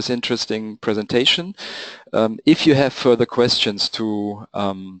 Ricardo, for this interesting presentation. If you have further questions to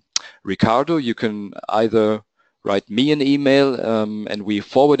Ricardo, you can either write me an email and we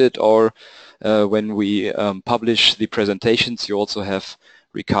forward it, or when we publish the presentations, you also have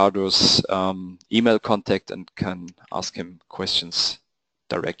Ricardo's email contact and can ask him questions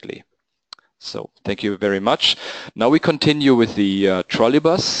directly. So thank you very much. Now we continue with the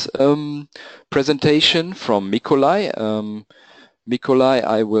trolleybus presentation from Mikolai. Mikolai,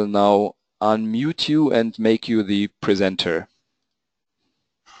 I will now unmute you and make you the presenter.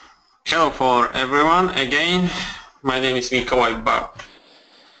 Hello for everyone again. My name is Mikolai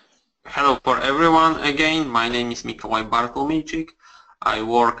Hello Hello for everyone again. My name is Mikołaj Bartłomiejczyk. I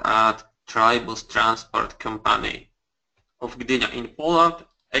work at Tribus Transport Company of Gdynia in Poland.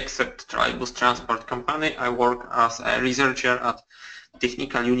 Except Tribus Transport Company, I work as a researcher at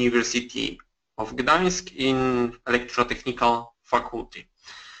Technical University of Gdańsk in Electrotechnical Faculty.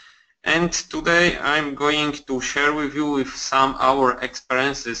 And today I'm going to share with you some our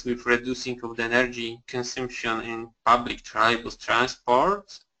experiences with reducing of the energy consumption in public tribus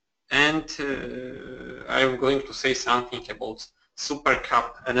transport. And I'm going to say something about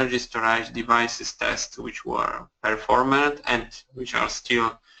supercap energy storage devices tests which were performed and which are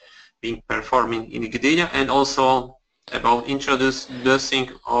still being performed in Gdynia, and also about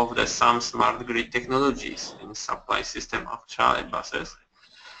introducing of some smart grid technologies in supply system of trolleybuses.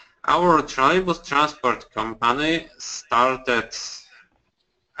 Our trolleybus transport company started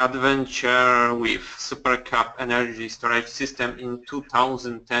adventure with supercap energy storage system in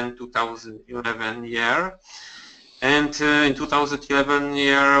 2010-2011 year, and in 2011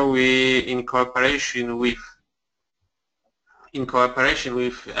 year we in cooperation with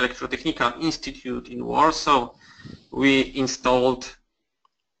Electrotechnical Institute in Warsaw, we installed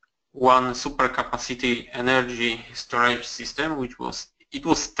one supercapacity energy storage system, which was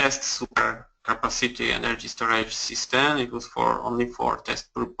test super capacity energy storage system. It was only for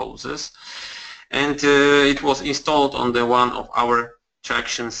test purposes, and it was installed on the one of our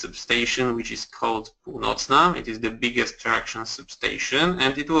traction substation, which is called Północna. It is the biggest traction substation,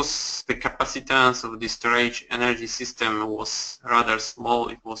 and it was the capacitance of the storage energy system was rather small.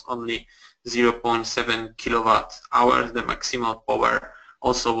 It was only 0.7 kilowatt hours. The maximal power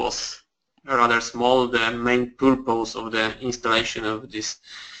also was rather small. The main purpose of the installation of this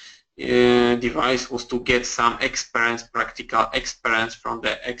device was to get some experience, practical experience from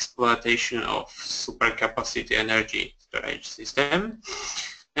the exploitation of supercapacity energy storage system.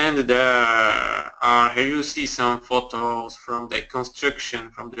 And here you see some photos from the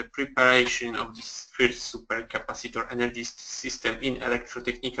construction, from the preparation of this first supercapacitor energy system in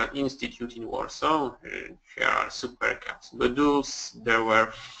Electrotechnical Institute in Warsaw. Here are supercap modules. There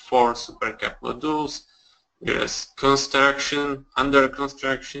were 4 supercap modules. There is construction, under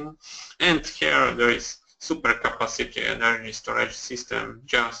construction, and here there is supercapacity energy storage system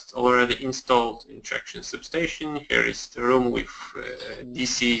just already installed in traction substation. Here is the room with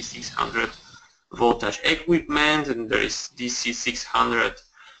DC 600 voltage equipment, and there is DC 600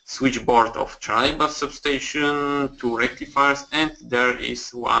 switchboard of tribus substation, 2 rectifiers, and there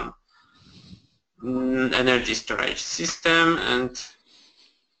is one energy storage system. And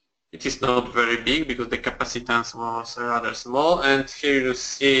it is not very big because the capacitance was rather small. And here you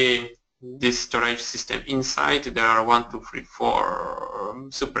see this storage system inside. There are 1, 2, 3, 4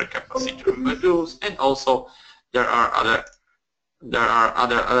 supercapacitor modules, and also there are other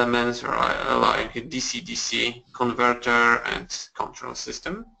elements like DC-DC converter and control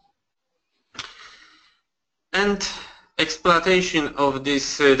system. And exploitation of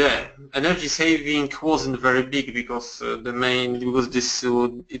this the energy saving wasn't very big because it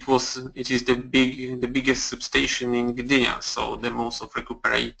is the biggest substation in Gdynia, so the most of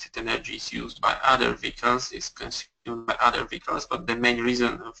recuperated energy is used by other vehicles, is consumed by other vehicles, but the main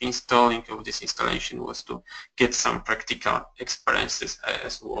reason of installing of this installation was to get some practical experiences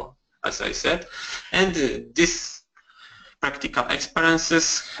as I said, and these practical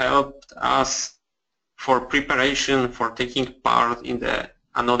experiences helped us for preparation for taking part in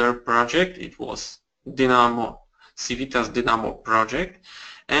another project. It was Civitas Dynamo project,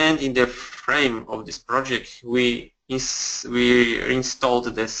 and in the frame of this project we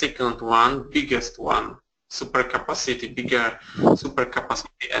installed the second one, biggest one, bigger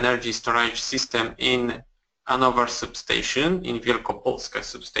supercapacity energy storage system in another substation, in Wielkopolska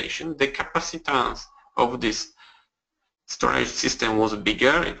substation. The capacitance of this storage system was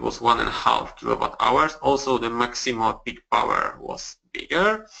bigger. It was 1.5 kilowatt hours. Also the maximal peak power was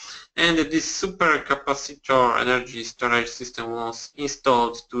bigger, and this supercapacitor energy storage system was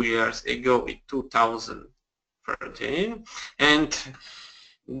installed 2 years ago in 2013, and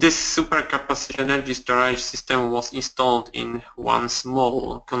this supercapacitor energy storage system was installed in one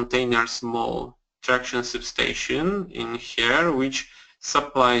small traction substation in here, which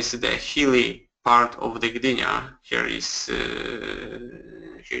supplies the hilly part of the Gdynia. Here is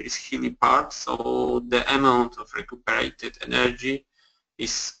hilly part, so the amount of recuperated energy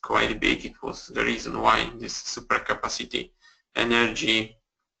is quite big. It was the reason why this supercapacity energy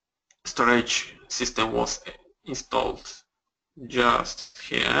storage system was installed just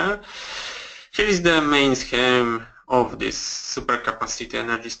here. Here is the main scheme of this supercapacity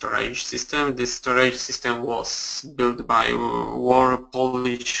energy storage system. This storage system was built by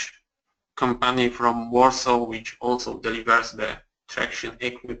Polish company from Warsaw which also delivers the traction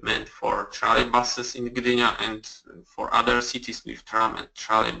equipment for trolley buses in Gdynia and for other cities with tram and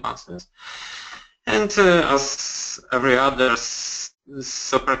trolley buses. And as every other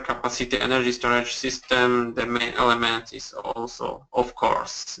supercapacity energy storage system, the main element is also, of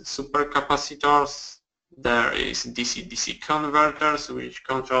course, supercapacitors. There is DC-DC converters which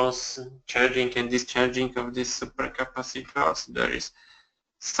controls charging and discharging of these supercapacitors. There is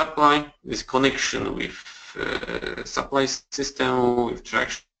supply, this connection with supply system, with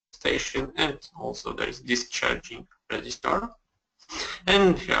traction station, and also there is discharging register.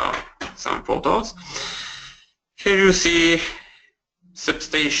 And here are some photos. Here you see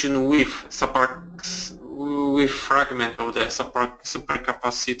substation with fragment of the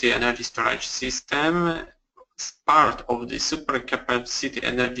supercapacity energy storage system. Part of the supercapacity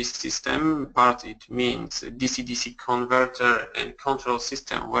energy system, part it means DC-DC converter and control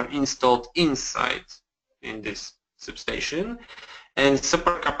system were installed inside in this substation, and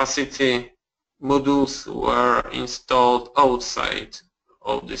supercapacity modules were installed outside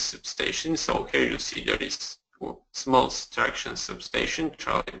of this substation. So here you see there is small traction substation,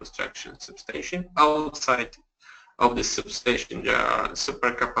 trolleybus traction substation. Outside of the substation there are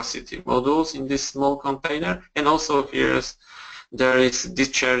supercapacity modules in this small container, and also here there is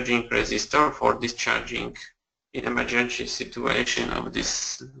discharging resistor for discharging in emergency situation of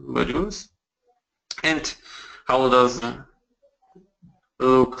these modules. And how does it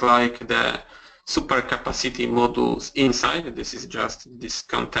look like the supercapacity modules inside? This is just this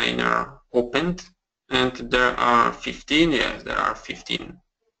container opened, and there are 15, yes, there are 15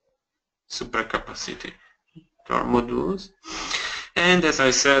 supercapacity modules. And as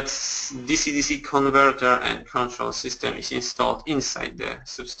I said, DC-DC converter and control system is installed inside the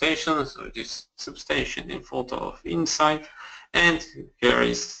substation. So this substation in photo of inside, and here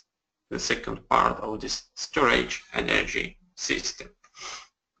is the second part of this storage energy system.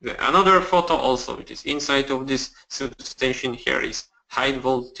 Another photo also, which is inside of this substation. Here is high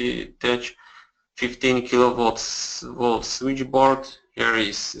voltage 15 kilovolts volt switchboard. Here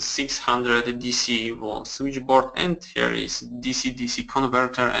is 600 DC volt switchboard, and here is DC-DC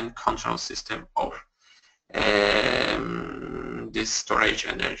converter and control system of this storage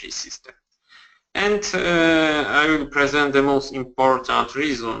energy system. And I will present the most important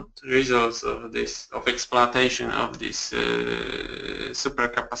results of this, of exploitation of this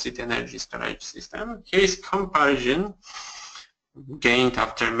supercapacity energy storage system. Here is comparison gained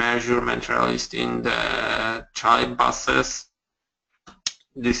after measurement realized in the trolley buses.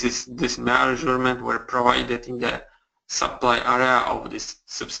 This measurement were provided in the supply area of this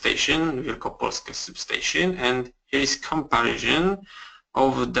substation, Wielkopolska substation, and here is comparison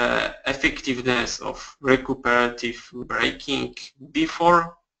of the effectiveness of recuperative braking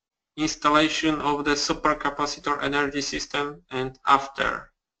before installation of the supercapacitor energy system and after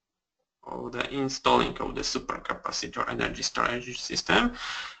of the installing of the supercapacitor energy storage system.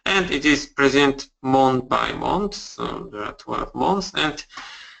 And it is present month by month, so there are 12 months, and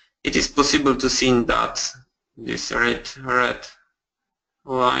it is possible to see that these red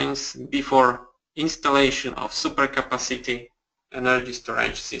lines before installation of supercapacity energy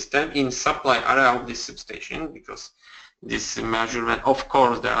storage system in supply area of this substation, because this measurement, of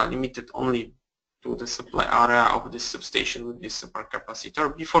course, they are limited only to the supply area of this substation with this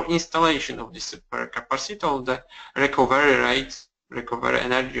supercapacitor. Before installation of this supercapacitor, the recovery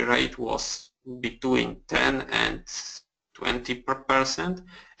energy rate was between 10 and 20%,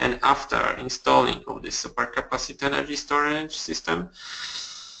 and after installing of this supercapacity energy storage system,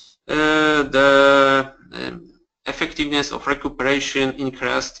 the effectiveness of recuperation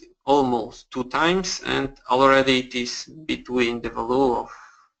increased almost 2 times, and already it is between the value of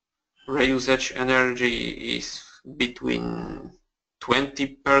reusage energy is between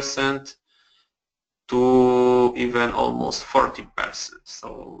 20% to even almost 40%.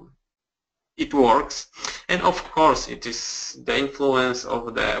 So it works. And of course it is the influence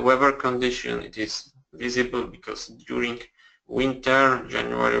of the weather condition. It is visible because during winter,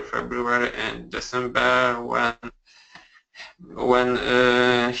 January, February and December, when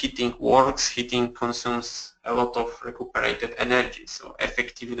heating works, heating consumes a lot of recuperated energy, so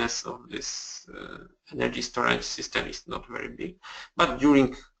effectiveness of this energy storage system is not very big. But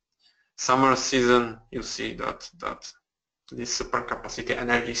during summer season you see that this supercapacity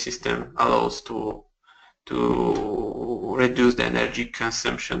energy system allows to reduce the energy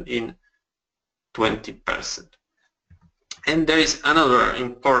consumption in 20%. And there is another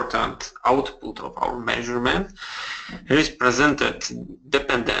important output of our measurement. Here is presented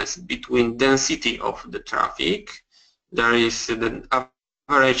dependence between density of the traffic. There is the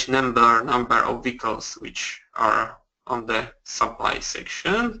average number of vehicles which are on the supply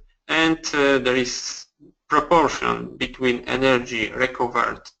section, and there is proportion between energy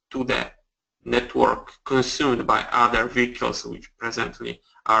recovered to the network consumed by other vehicles which presently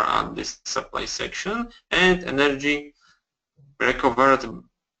are at this supply section, and energy recovered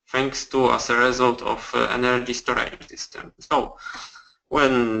thanks to as a result of energy storage system. So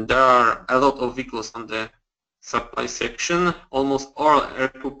when there are a lot of vehicles on the supply section, almost all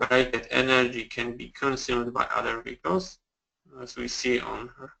recuperated energy can be consumed by other vehicles, as we see on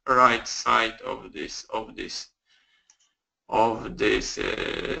the right side of this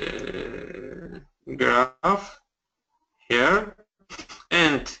graph here.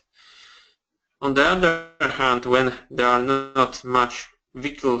 And on the other hand, when there are not much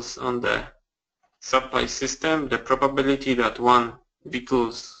vehicles on the supply system, the probability that one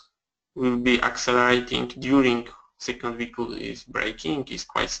vehicle will be accelerating during second vehicle is braking is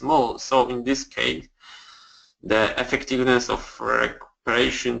quite small. So in this case, the effectiveness of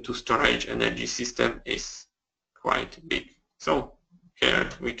recuperation to storage energy system is quite big. So here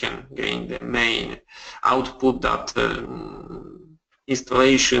we can gain the main output that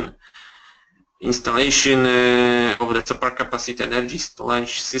installation of the supercapacity energy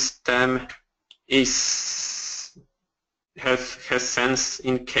storage system has sense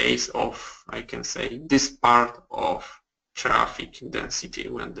in case of, I can say, this part of traffic density,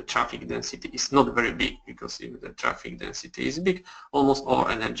 when the traffic density is not very big, because if the traffic density is big, almost all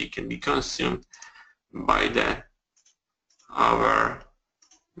energy can be consumed by our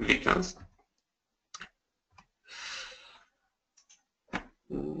vehicles.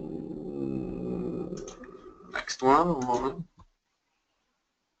 Next one moment.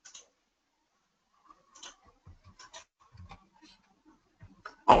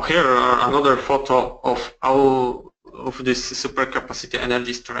 Oh, here another photo of this supercapacity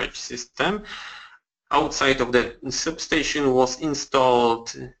energy storage system. Outside of the substation was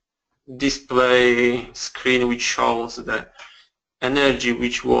installed display screen which shows the energy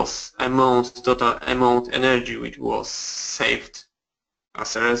which was total amount energy which was saved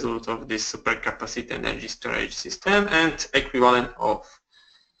as a result of this supercapacity energy storage system, and equivalent of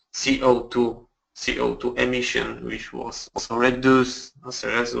CO2 emission which was also reduced as a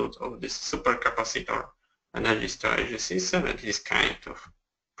result of this supercapacitor energy storage system and this kind of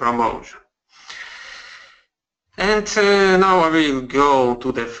promotion. And now I will go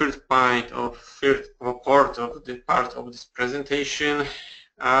to the third part of this presentation.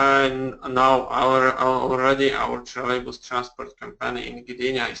 And now already our trolleybus transport company in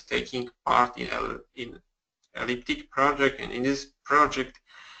Gdynia is taking part in ELIPTIC project, and in this project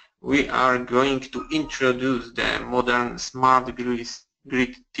we are going to introduce the modern smart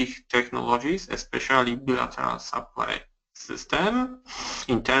grid technologies, especially bilateral supply system,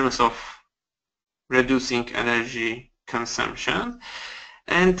 in terms of reducing energy consumption.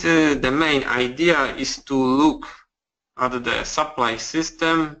 And the main idea is to look at the supply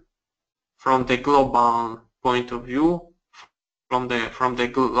system from the global point of view, from the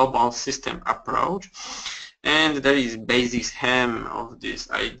global system approach. And there is basic scheme of this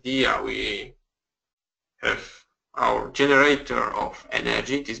idea. We have our generator of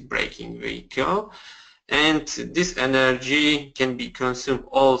energy, this braking vehicle, and this energy can be consumed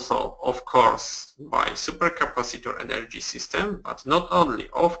also, of course, by supercapacitor energy system, but not only,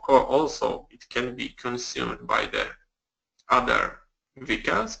 of course, also it can be consumed by the other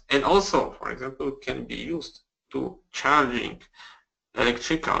vehicles, and also, for example, can be used to charging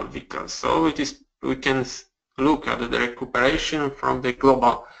electrical vehicles. So we can look at the recuperation from the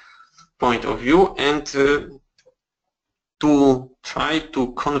global point of view and to try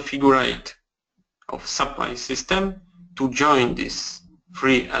to configure of supply system to join this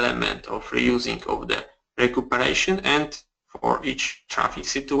three element of reusing of the recuperation, and for each traffic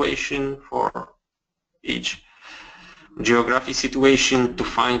situation, for each geographic situation, to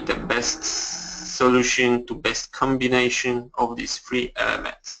find the best solution, to best combination of these three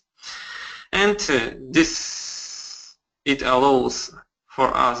elements. And it allows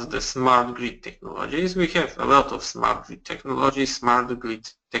for us the smart grid technologies. We have a lot of smart grid technologies. Smart grid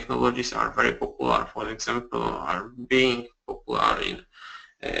technologies are very popular. For example, are being popular in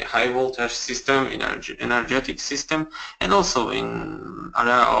high voltage system, in energetic system, and also in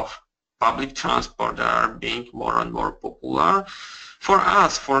area of public transport. They are being more and more popular. For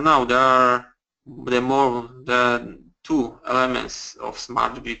us, for now, there are the two elements of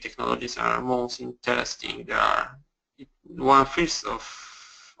smart grid technologies are most interesting. There are one first of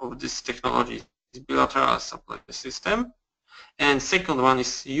this technology is bilateral supply system, and second one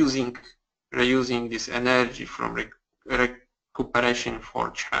is reusing this energy from recuperation for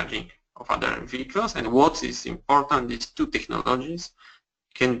charging of other vehicles. And what is important, these two technologies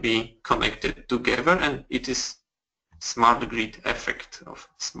can be connected together, and it is smart grid effect of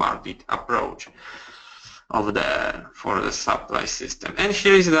smart grid approach of for the supply system. And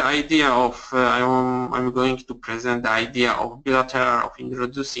here is the idea of I'm going to present the idea of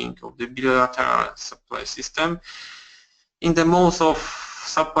introducing of the bilateral supply system in the most of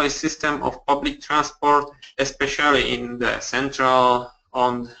supply system of public transport, especially in the central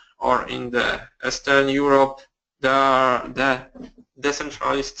or in the Eastern Europe. The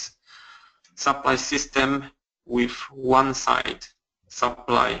decentralized supply system with one side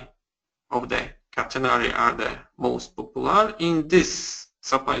supply of the catenary are the most popular. In this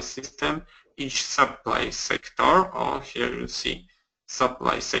supply system, each supply sector, or here you see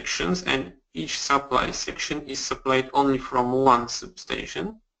supply sections, and each supply section is supplied only from one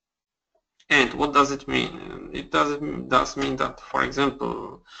substation. And what does it mean? It does mean that, for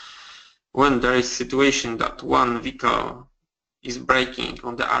example, when there is situation that one vehicle is braking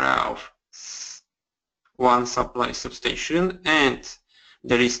on the area of one supply substation and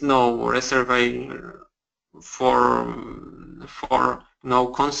there is no reservoir for no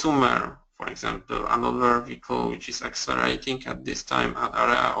consumer, for example, another vehicle which is accelerating at this time at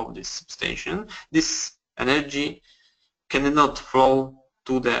area of this substation, this energy cannot flow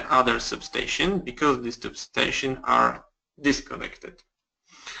to the other substation because these substations are disconnected.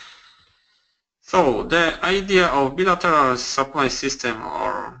 So the idea of bilateral supply system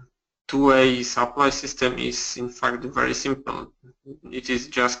or two-way supply system is in fact very simple. It is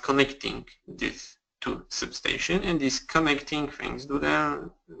just connecting these two substations, and this connecting thanks to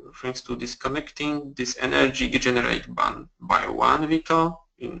this connecting, this energy generated by one vehicle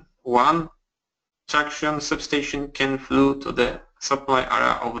in one junction substation can flow to the supply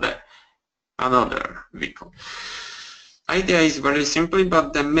area of the another vehicle. Idea is very simple,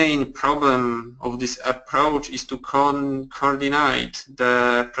 but the main problem of this approach is to coordinate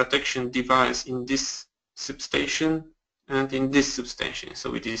the protection device in this substation and in this substation.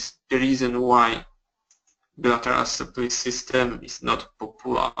 So it is the reason why bilateral supply system is not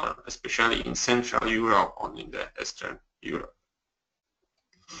popular, especially in Central Europe or in the Eastern Europe.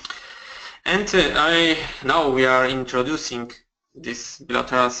 And now we are introducing this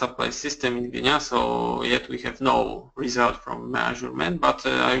bilateral supply system in Gdynia, so yet we have no result from measurement, but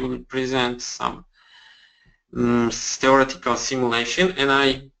I will present some theoretical simulation, and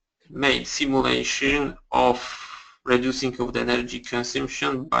I made simulation of reducing of the energy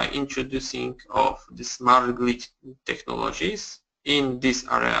consumption by introducing of the smart grid technologies in this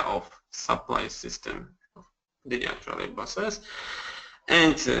area of supply system of Gdynia trolleybuses.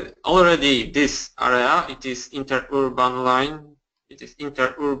 And already this area, it is interurban line. It is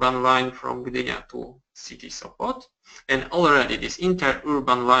interurban line from Gdynia to city Sopot, and already this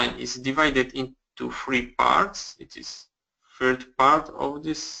interurban line is divided into three parts. It is third part of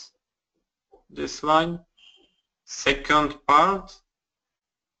this line, second part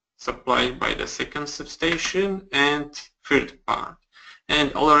supplied by the second substation, and third part.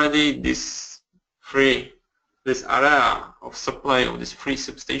 And already this area of supply of this three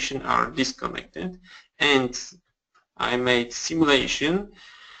substation are disconnected, and I made simulation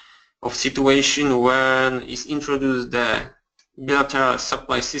of situation when is introduced the bilateral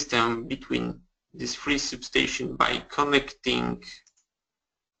supply system between these three substations by connecting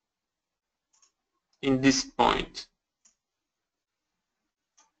in this point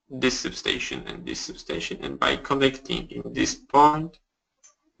this substation, and by connecting in this point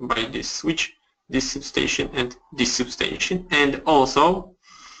by this switch this substation and this substation. And also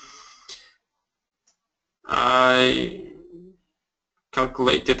I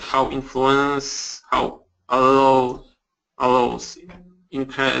calculated how allows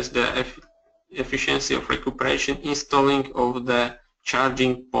increase the efficiency of recuperation installing of the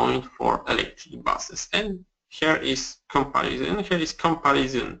charging point for electric buses. And here is comparison. Here is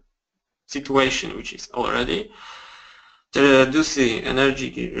comparison situation, which is already the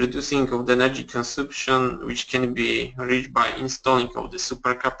reducing of the energy consumption, which can be reached by installing of the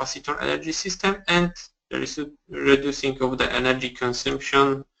supercapacitor energy system, and there is a reducing of the energy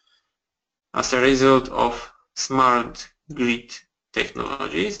consumption as a result of smart grid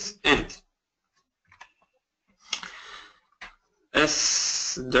technologies. And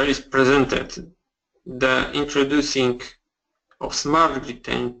as there is presented, the introducing of smart grid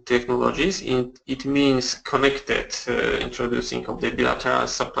technologies, it means connected introducing of the bilateral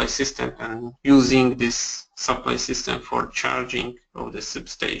supply system and using this supply system for charging of the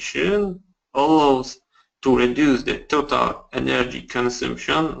substation allows to reduce the total energy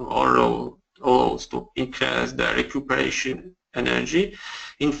consumption or allows to increase the recuperation energy.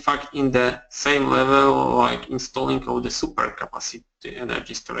 In fact, in the same level like installing of the supercapacity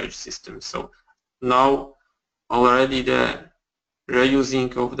energy storage system. So now already the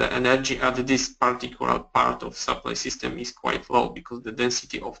reusing of the energy at this particular part of supply system is quite low because the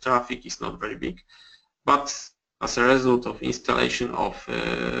density of traffic is not very big. But as a result of installation of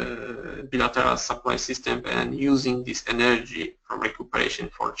bilateral supply system and using this energy from recuperation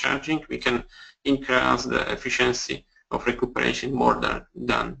for charging, we can increase the efficiency of recuperation more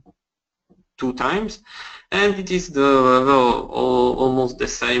than 2 times, and it is the level almost the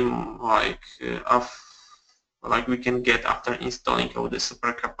same like we can get after installing of the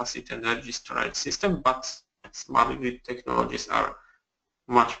supercapacity energy storage system, but smart grid technologies are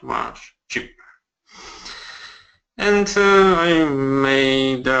much cheaper. And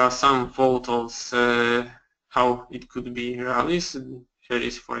there are some photos how it could be realized. Here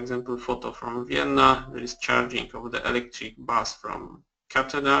is, for example, photo from Vienna. There is charging of the electric bus from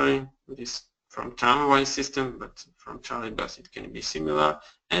Cathedral. This from tramway system, but from trolley bus it can be similar.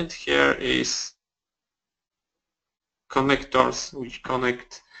 And here is connectors which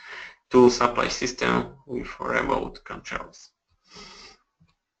connect to supply system with remote controls.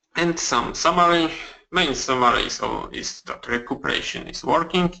 And some summary. Main summary is that recuperation is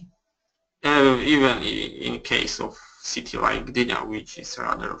working, even in case of city like Gdynia, which is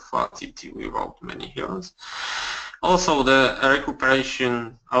rather flat city without many hills. Also, the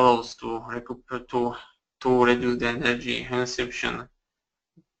recuperation allows to reduce the energy consumption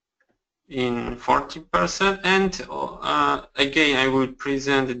in 40%. And again, I will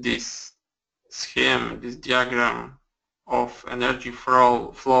present this scheme, this diagram of energy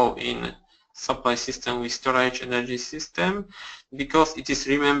flow in supply system with storage energy system, because it is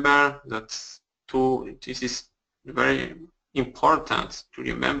remember that this is very important to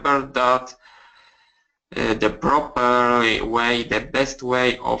remember that the proper way, the best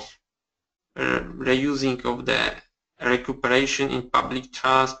way of reusing of the recuperation in public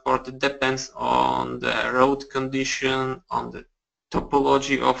transport depends on the road condition, on the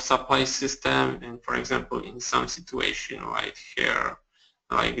topology of supply system, and for example in some situation right here,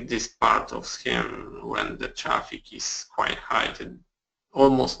 like this part of scheme, when the traffic is quite high,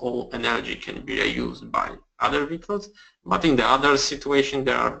 almost all energy can be reused by other vehicles, but in the other situation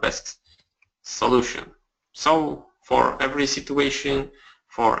there are best solution. So for every situation,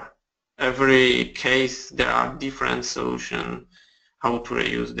 for every case, there are different solutions how to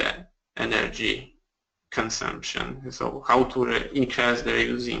reuse the energy consumption, so how to increase the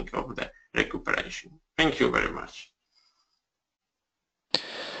reusing of the recuperation. Thank you very much.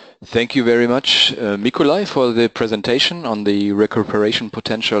 Thank you very much, Mikolaj, for the presentation on the recuperation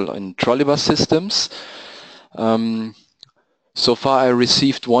potential in trolleybus systems. So far I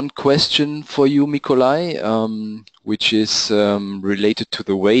received one question for you, Mikolaj, which is related to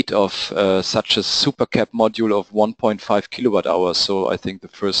the weight of such a supercap module of 1.5 kilowatt hours. So I think the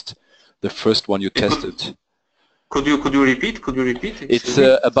first one you tested. Could you repeat? It's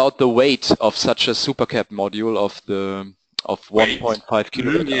about the weight of such a supercap module of 1.5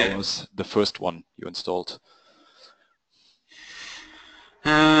 kilowatt hours, the first one you installed.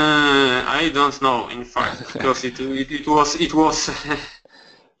 I don't know, in fact, because it was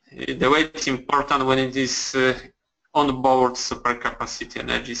the weight is important when it is on-board supercapacity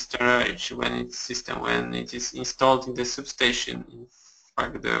energy storage, when it is installed in the substation. In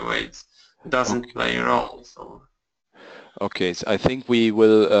fact, the weight doesn't play a role. So. Okay, so I think we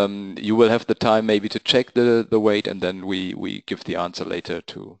will. You will have the time maybe to check the weight, and then we give the answer later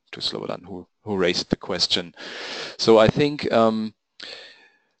to Slobodan, who raised the question. So I think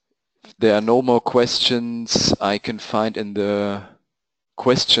there are no more questions I can find in the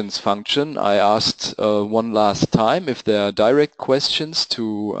questions function. I asked one last time if there are direct questions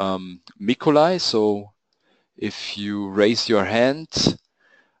to Mikolaj. So if you raise your hand,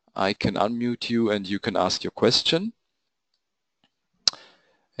 I can unmute you and you can ask your question.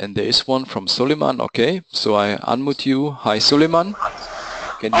 And there is one from Suleiman. Okay, so I unmute you. Hi, Suleiman.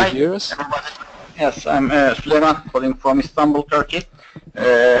 Can you hear us? Everybody. Yes, I'm Suleiman, calling from Istanbul, Turkey.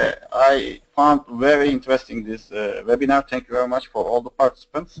 I found very interesting this webinar. Thank you very much for all the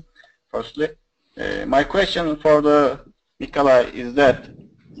participants. Firstly, my question for the Mikolaj is that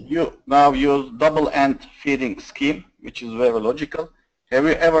you now use double-end feeding scheme, which is very logical. Have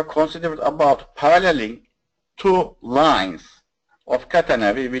you ever considered about paralleling 2 lines of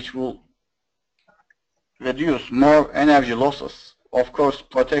catenary, which will reduce more energy losses? Of course,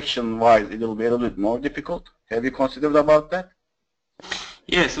 protection-wise, it will be a little bit more difficult. Have you considered about that?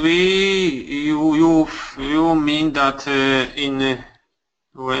 Yes, you mean that in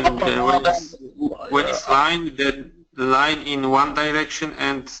when it's line, the line in one direction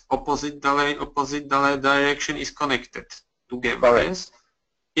and opposite direction is connected together.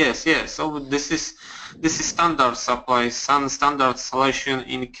 Yes. So this is standard supply, some standard solution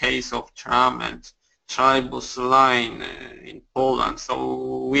in case of tram and trolleybus line in Poland.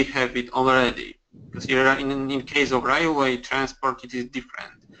 So we have it already. Because here in case of railway transport it is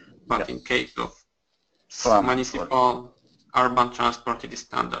different, but in case of municipal urban transport it is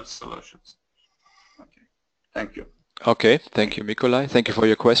standard solutions. Okay, thank you. Okay, thank you, Mikolaj. Thank you for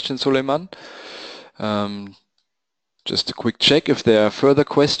your question, Suleiman. Just a quick check if there are further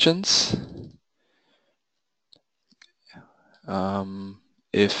questions.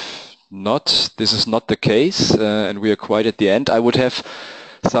 If not, this is not the case, and we are quite at the end. I would have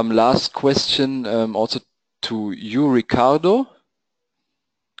some last question also to you, Ricardo,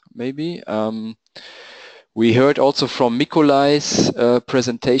 maybe. We heard also from Mikolaj's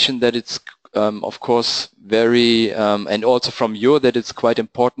presentation that it's of course very, and also from you, that it's quite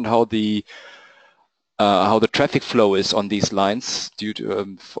important how the traffic flow is on these lines due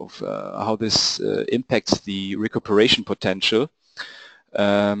to how this impacts the recuperation potential.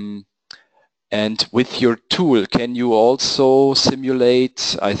 And with your tool, can you also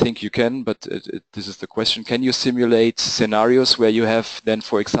simulate, I think you can, but this is the question, can you simulate scenarios where you have then,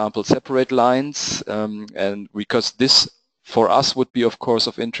 for example, separate lines? And because this, for us, would be, of course,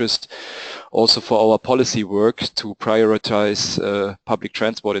 of interest also for our policy work to prioritize public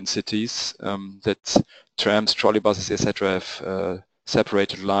transport in cities, that trams, trolleybuses, etc. have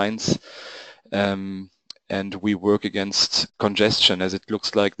separated lines. And we work against congestion, as it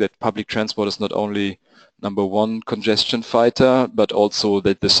looks like that public transport is not only number one congestion fighter, but also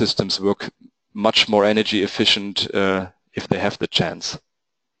that the systems work much more energy efficient if they have the chance.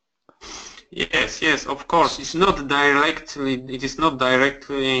 Yes, of course. It is not directly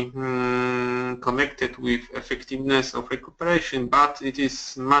connected with effectiveness of recuperation, but it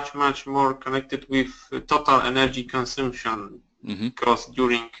is much more connected with total energy consumption, because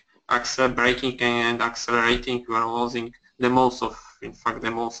during braking and accelerating you are losing the most of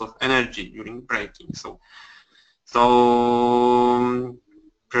energy during braking. So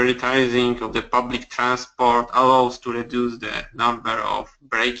prioritizing of the public transport allows to reduce the number of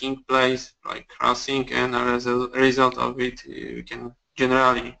braking places, like crossing, and as a result of it we can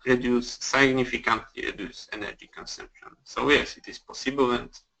generally significantly reduce energy consumption. So yes, it is possible, and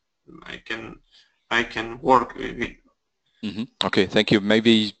I can work with it. Okay, thank you.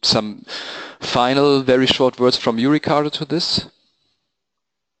 Maybe some final very short words from you, Ricardo, to this?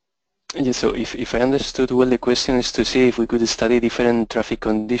 Yes, so if I understood well, the question is to see if we could study different traffic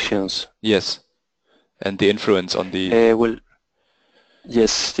conditions. Yes, and the influence on the... well,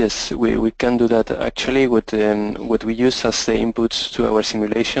 yes, we can do that. Actually, what we use as the inputs to our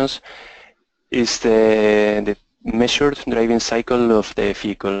simulations is the measured driving cycle of the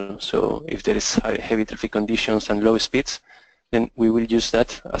vehicle. So if there is heavy traffic conditions and low speeds, then we will use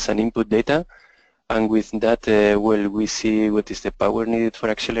that as an input data, and with that, well, we see what is the power needed for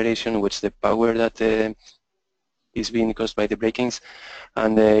acceleration, what's the power that is being caused by the brakings,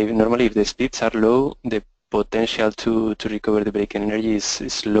 and normally if the speeds are low, the potential to recover the braking energy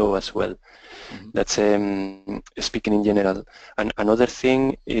is low as well. That's speaking in general. And another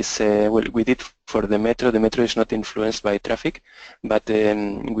thing is, well, we did for the metro. The metro is not influenced by traffic, but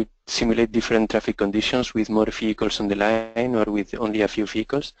we simulate different traffic conditions with more vehicles on the line or with only a few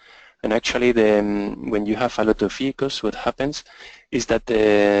vehicles. And actually, when you have a lot of vehicles, what happens is that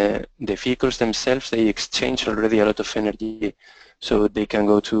the vehicles themselves, they exchange already a lot of energy. So they can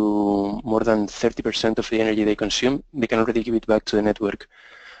go to more than 30% of the energy they consume. They can already give it back to the network.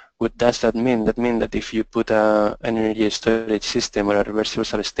 What does that mean? That means that if you put an energy storage system or a reversible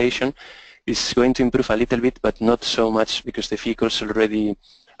substation, it's going to improve a little bit, but not so much, because the vehicles already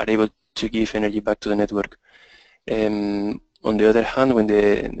are able to give energy back to the network. On the other hand, when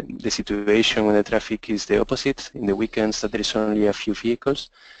the situation, when the traffic is the opposite, in the weekends that there is only a few vehicles,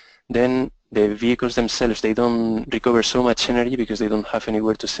 then the vehicles themselves, they don't recover so much energy because they don't have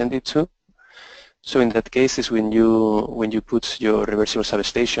anywhere to send it to. So in that case is when you put your reversible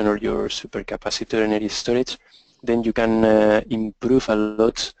substation or your supercapacitor energy storage, then you can improve a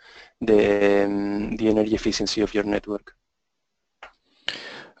lot the energy efficiency of your network.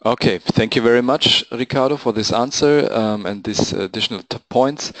 Okay, thank you very much, Ricardo, for this answer and these additional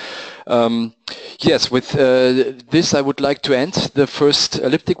points. Yes, with this I would like to end the first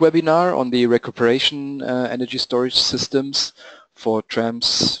ELIPTIC webinar on the recuperation energy storage systems for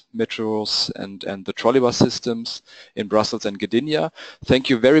trams, metros, and the trolleybus systems in Brussels and Gdynia. Thank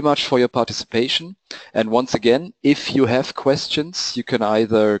you very much for your participation. And once again, if you have questions, you can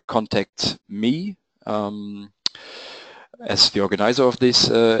either contact me as the organizer of this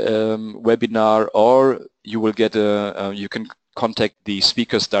webinar, or you will get you can contact the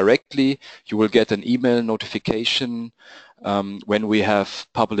speakers directly. You will get an email notification when we have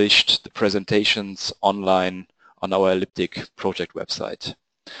published the presentations online on our ELIPTIC project website.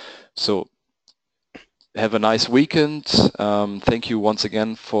 So have a nice weekend. Thank you once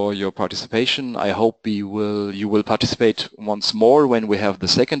again for your participation. I hope you will participate once more when we have the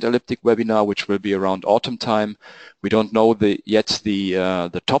second ELIPTIC webinar, which will be around autumn time. We don't know yet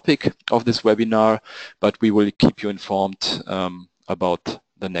the topic of this webinar, but we will keep you informed about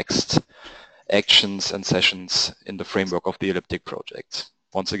the next actions and sessions in the framework of the ELIPTIC project.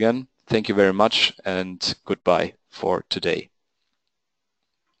 Once again, thank you very much and goodbye for today.